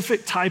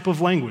specific type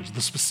of language,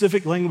 the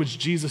specific language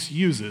Jesus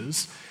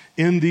uses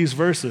in these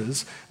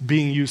verses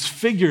being used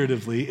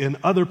figuratively in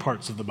other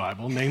parts of the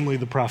Bible, namely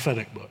the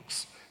prophetic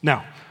books.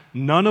 Now,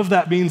 none of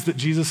that means that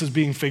Jesus is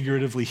being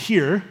figuratively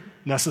here,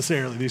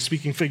 necessarily. He's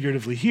speaking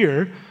figuratively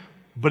here,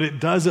 but it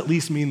does at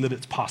least mean that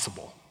it's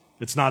possible.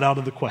 It's not out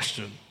of the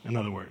question, in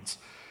other words.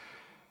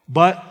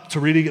 But to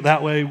reading it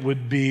that way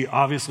would be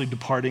obviously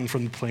departing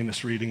from the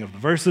plainest reading of the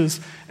verses.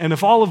 And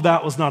if all of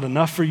that was not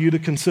enough for you to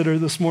consider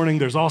this morning,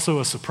 there's also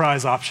a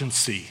surprise option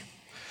C,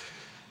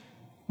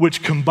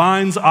 which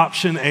combines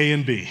option A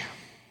and B.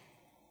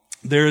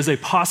 There is a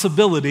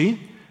possibility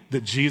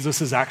that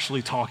Jesus is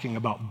actually talking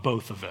about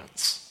both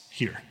events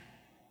here.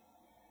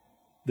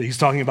 That he's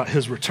talking about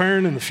his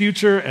return in the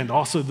future and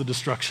also the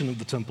destruction of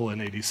the temple in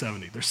AD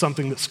 70. There's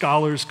something that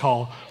scholars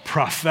call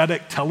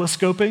prophetic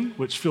telescoping,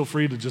 which feel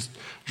free to just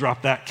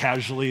drop that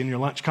casually in your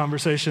lunch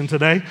conversation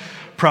today.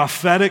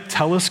 Prophetic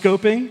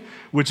telescoping,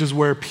 which is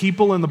where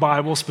people in the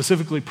Bible,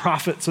 specifically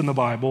prophets in the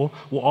Bible,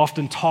 will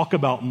often talk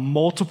about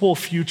multiple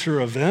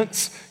future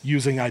events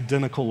using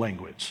identical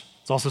language.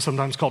 It's also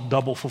sometimes called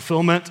double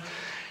fulfillment.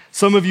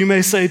 Some of you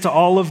may say to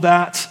all of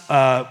that,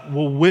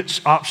 well,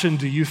 which option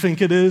do you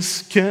think it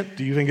is, Kent?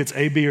 Do you think it's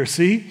A, B, or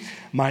C?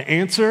 My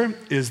answer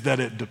is that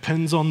it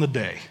depends on the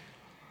day.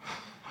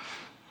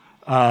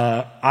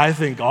 I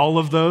think all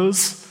of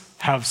those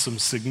have some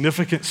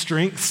significant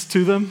strengths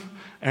to them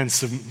and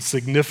some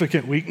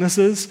significant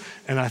weaknesses,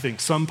 and I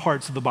think some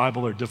parts of the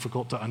Bible are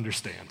difficult to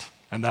understand.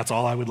 And that's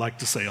all I would like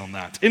to say on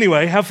that.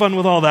 Anyway, have fun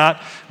with all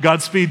that.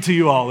 Godspeed to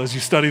you all as you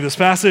study this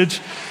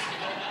passage.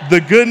 The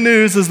good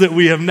news is that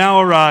we have now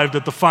arrived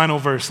at the final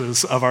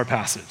verses of our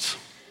passage.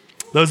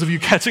 Those of you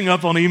catching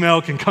up on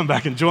email can come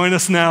back and join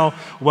us now.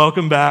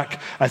 Welcome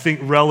back. I think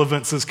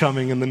relevance is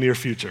coming in the near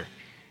future.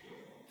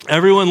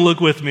 Everyone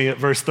look with me at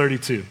verse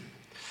 32.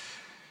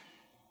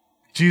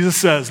 Jesus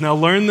says, now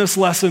learn this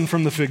lesson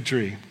from the fig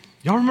tree.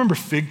 Y'all remember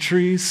fig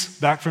trees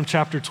back from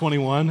chapter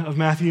 21 of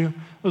Matthew?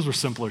 Those were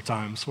simpler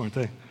times, weren't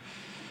they?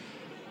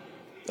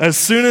 As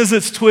soon as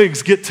its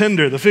twigs get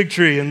tender, the fig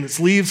tree, and its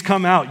leaves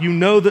come out, you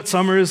know that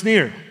summer is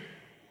near.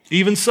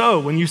 Even so,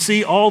 when you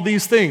see all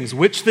these things,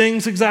 which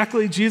things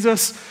exactly,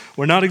 Jesus?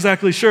 We're not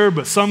exactly sure,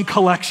 but some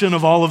collection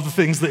of all of the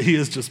things that he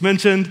has just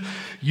mentioned,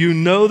 you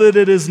know that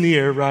it is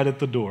near, right at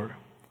the door.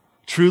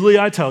 Truly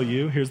I tell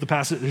you, here's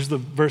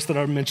the verse that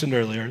I mentioned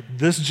earlier,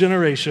 this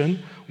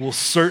generation will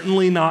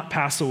certainly not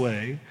pass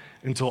away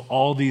until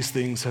all these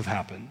things have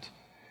happened.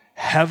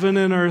 Heaven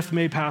and earth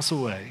may pass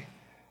away,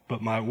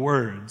 but my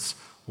words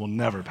will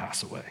never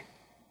pass away.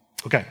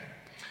 Okay,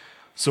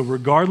 so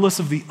regardless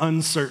of the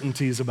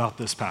uncertainties about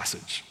this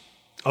passage,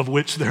 of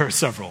which there are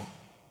several,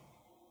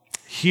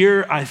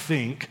 here I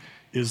think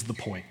is the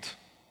point.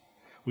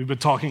 We've been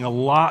talking a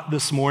lot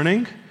this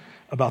morning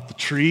about the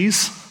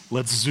trees.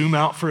 Let's zoom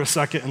out for a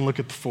second and look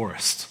at the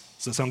forest.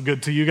 Does that sound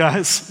good to you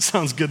guys?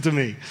 Sounds good to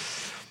me.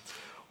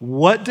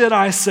 What did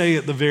I say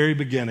at the very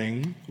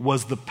beginning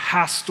was the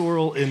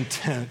pastoral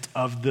intent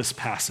of this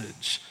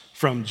passage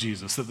from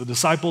Jesus? That the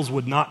disciples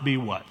would not be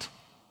what?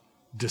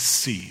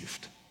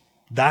 Deceived.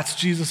 That's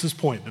Jesus'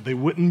 point, that they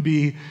wouldn't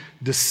be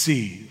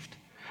deceived.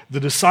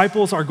 The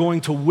disciples are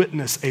going to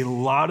witness a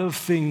lot of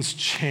things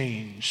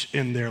change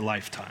in their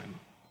lifetime.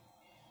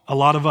 A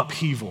lot of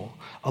upheaval,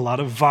 a lot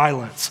of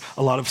violence,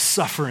 a lot of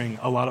suffering,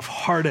 a lot of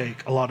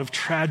heartache, a lot of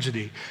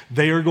tragedy.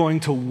 They are going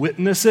to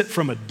witness it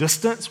from a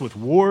distance with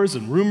wars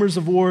and rumors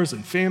of wars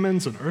and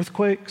famines and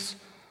earthquakes.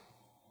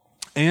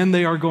 And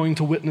they are going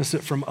to witness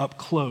it from up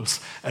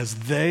close as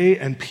they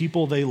and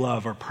people they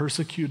love are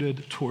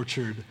persecuted,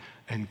 tortured,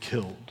 and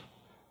killed.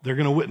 They're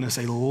going to witness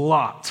a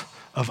lot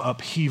of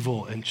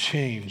upheaval and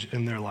change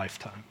in their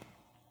lifetime.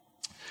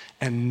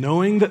 And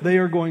knowing that they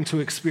are going to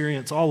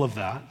experience all of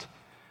that,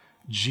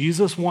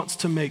 Jesus wants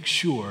to make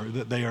sure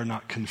that they are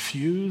not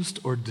confused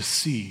or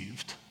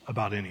deceived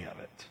about any of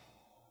it.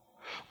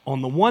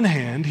 On the one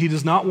hand, he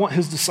does not want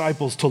his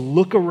disciples to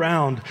look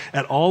around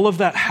at all of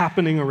that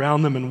happening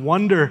around them and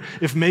wonder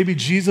if maybe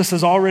Jesus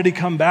has already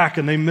come back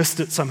and they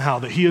missed it somehow,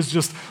 that he has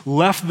just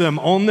left them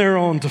on their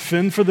own to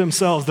fend for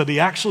themselves, that he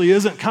actually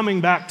isn't coming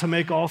back to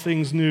make all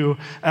things new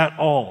at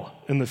all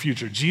in the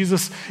future.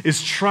 Jesus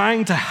is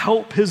trying to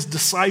help his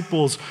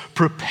disciples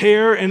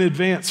prepare in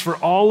advance for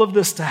all of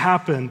this to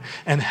happen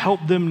and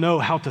help them know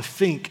how to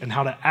think and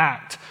how to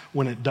act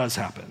when it does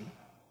happen.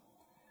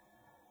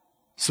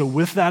 So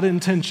with that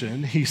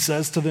intention, he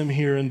says to them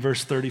here in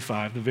verse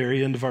 35, the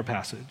very end of our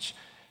passage,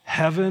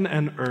 heaven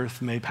and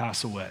earth may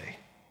pass away,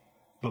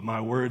 but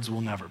my words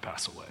will never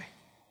pass away.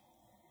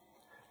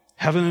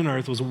 Heaven and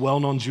earth was a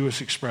well-known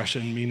Jewish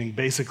expression meaning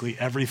basically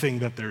everything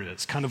that there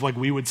is, kind of like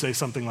we would say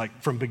something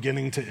like from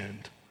beginning to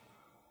end.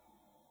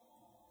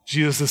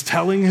 Jesus is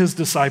telling his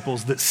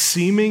disciples that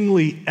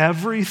seemingly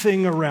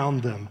everything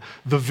around them,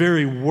 the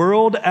very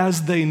world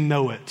as they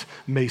know it,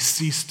 may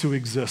cease to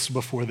exist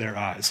before their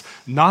eyes.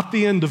 Not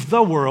the end of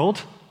the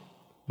world,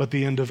 but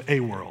the end of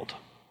a world.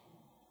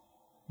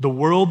 The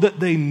world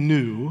that they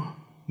knew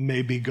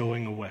may be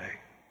going away.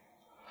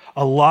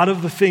 A lot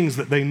of the things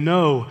that they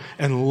know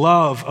and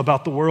love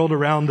about the world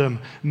around them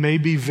may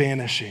be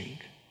vanishing.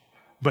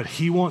 But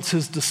he wants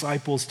his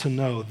disciples to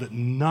know that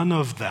none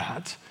of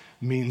that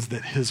means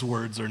that his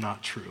words are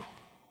not true.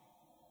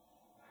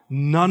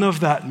 None of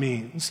that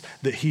means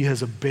that he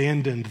has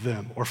abandoned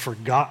them or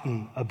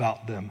forgotten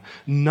about them.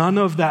 None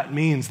of that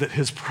means that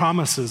his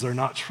promises are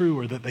not true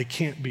or that they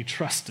can't be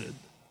trusted.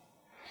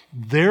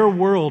 Their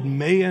world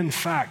may in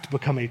fact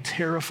become a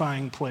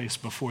terrifying place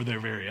before their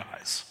very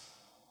eyes.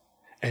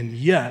 And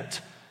yet,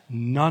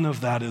 none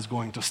of that is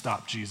going to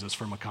stop Jesus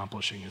from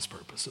accomplishing his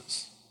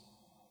purposes.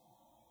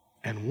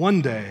 And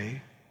one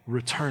day,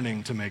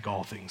 returning to make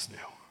all things new.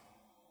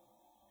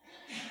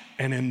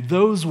 And in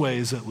those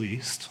ways, at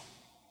least,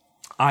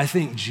 I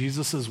think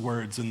Jesus'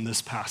 words in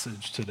this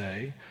passage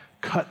today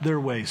cut their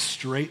way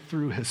straight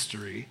through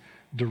history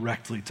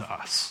directly to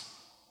us.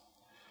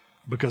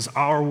 Because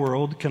our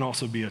world can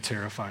also be a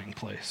terrifying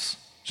place,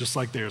 just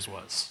like theirs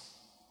was.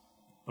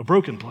 A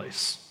broken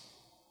place.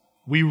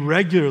 We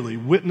regularly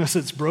witness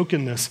its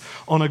brokenness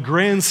on a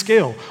grand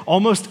scale.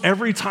 Almost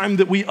every time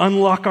that we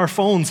unlock our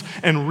phones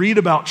and read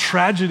about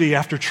tragedy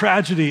after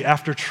tragedy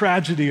after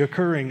tragedy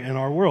occurring in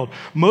our world.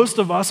 Most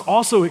of us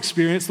also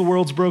experience the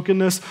world's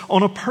brokenness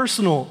on a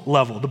personal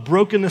level. The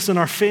brokenness in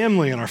our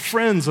family and our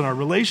friends and our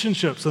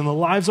relationships and the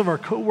lives of our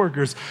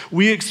coworkers.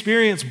 We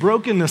experience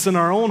brokenness in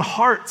our own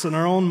hearts and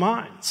our own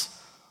minds.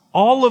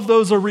 All of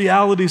those are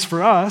realities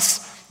for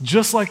us,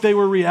 just like they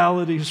were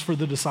realities for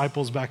the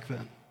disciples back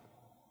then.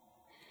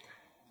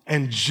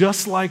 And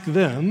just like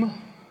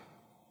them,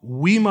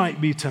 we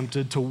might be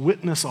tempted to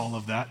witness all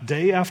of that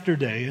day after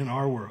day in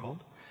our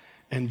world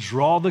and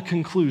draw the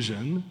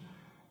conclusion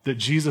that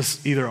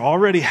Jesus either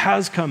already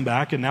has come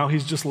back and now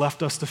he's just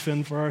left us to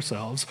fend for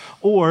ourselves,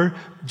 or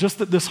just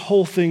that this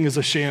whole thing is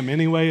a sham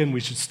anyway and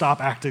we should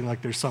stop acting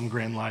like there's some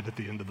grand light at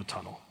the end of the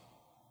tunnel.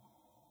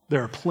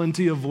 There are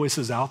plenty of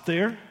voices out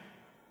there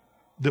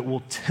that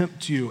will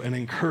tempt you and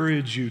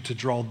encourage you to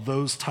draw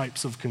those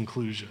types of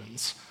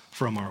conclusions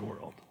from our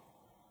world.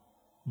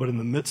 But in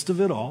the midst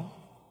of it all,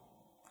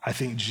 I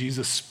think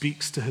Jesus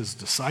speaks to his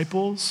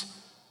disciples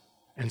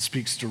and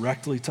speaks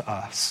directly to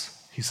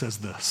us. He says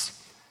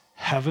this,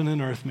 heaven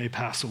and earth may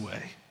pass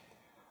away,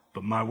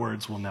 but my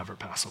words will never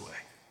pass away.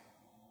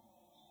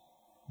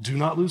 Do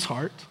not lose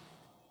heart.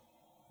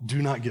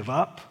 Do not give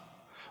up.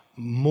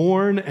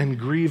 Mourn and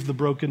grieve the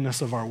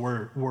brokenness of our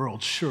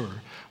world,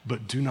 sure,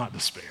 but do not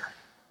despair.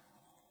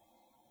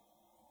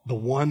 The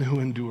one who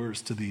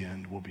endures to the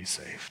end will be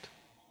saved.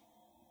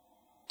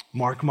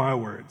 Mark my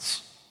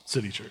words,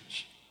 City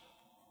Church.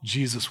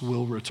 Jesus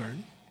will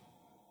return.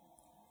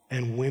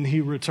 And when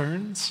he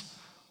returns,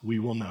 we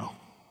will know.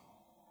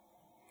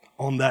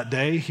 On that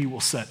day, he will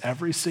set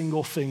every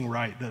single thing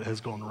right that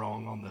has gone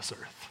wrong on this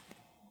earth.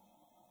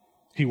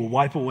 He will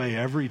wipe away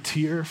every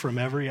tear from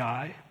every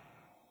eye.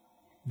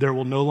 There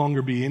will no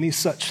longer be any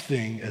such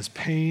thing as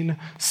pain,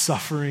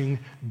 suffering,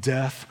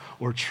 death,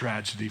 or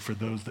tragedy for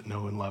those that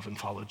know and love and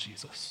follow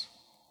Jesus.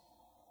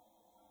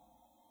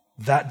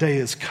 That day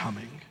is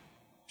coming,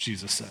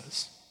 Jesus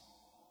says.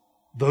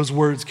 Those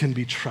words can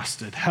be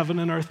trusted. Heaven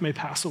and earth may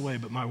pass away,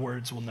 but my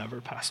words will never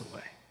pass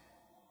away.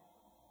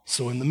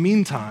 So in the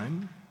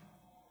meantime,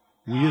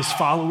 we as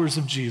followers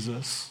of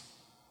Jesus,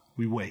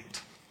 we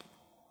wait.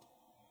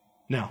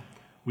 Now,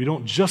 we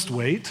don't just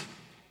wait.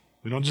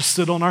 We don't just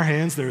sit on our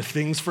hands. There are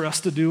things for us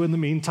to do in the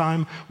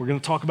meantime. We're going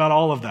to talk about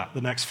all of that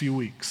the next few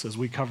weeks as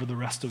we cover the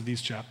rest of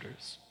these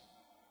chapters.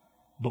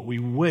 But we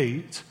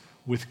wait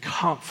with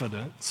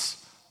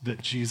confidence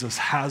that Jesus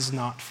has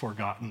not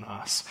forgotten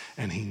us,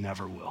 and he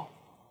never will.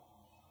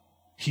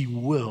 He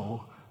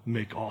will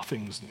make all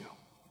things new.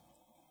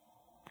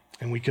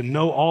 And we can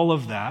know all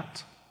of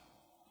that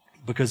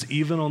because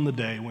even on the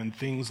day when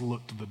things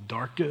looked the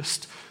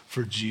darkest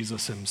for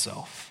Jesus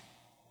himself,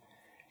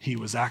 he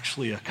was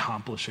actually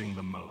accomplishing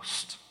the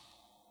most.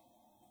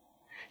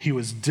 He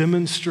was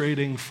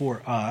demonstrating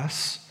for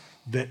us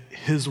that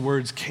his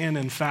words can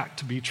in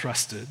fact be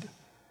trusted,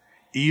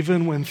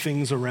 even when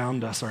things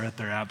around us are at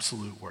their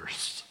absolute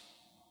worst.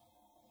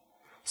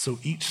 So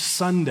each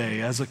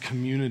Sunday, as a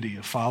community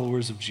of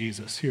followers of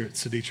Jesus here at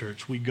City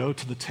Church, we go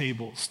to the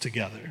tables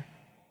together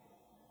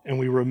and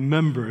we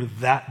remember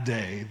that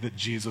day that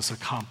Jesus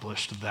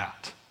accomplished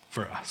that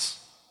for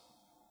us.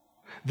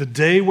 The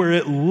day where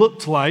it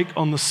looked like,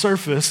 on the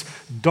surface,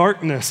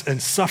 darkness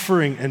and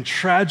suffering and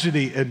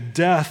tragedy and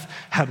death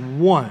had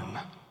won.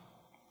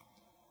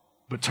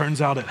 But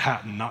turns out it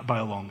hadn't, not by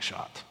a long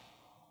shot.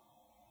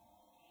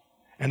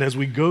 And as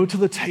we go to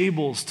the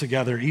tables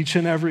together each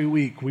and every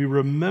week, we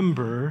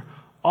remember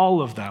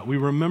all of that. We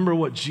remember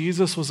what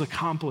Jesus was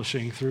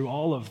accomplishing through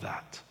all of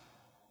that.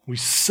 We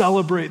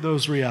celebrate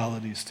those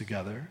realities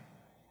together.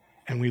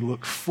 And we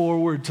look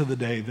forward to the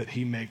day that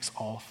he makes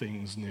all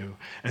things new.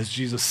 As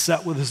Jesus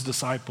sat with his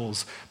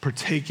disciples,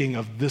 partaking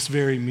of this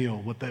very meal,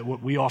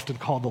 what we often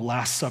call the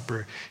Last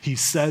Supper, he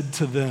said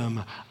to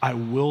them, I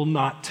will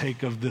not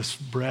take of this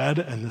bread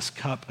and this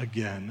cup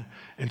again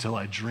until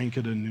I drink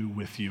it anew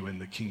with you in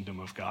the kingdom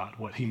of God.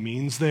 What he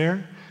means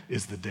there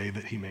is the day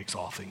that he makes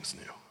all things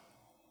new.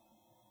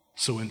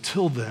 So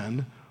until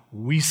then,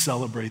 we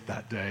celebrate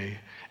that day,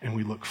 and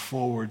we look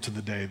forward to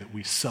the day that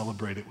we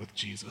celebrate it with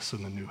Jesus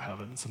in the new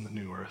heavens and the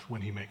new earth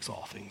when he makes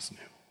all things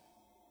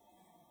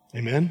new.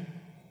 Amen?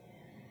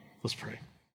 Let's pray.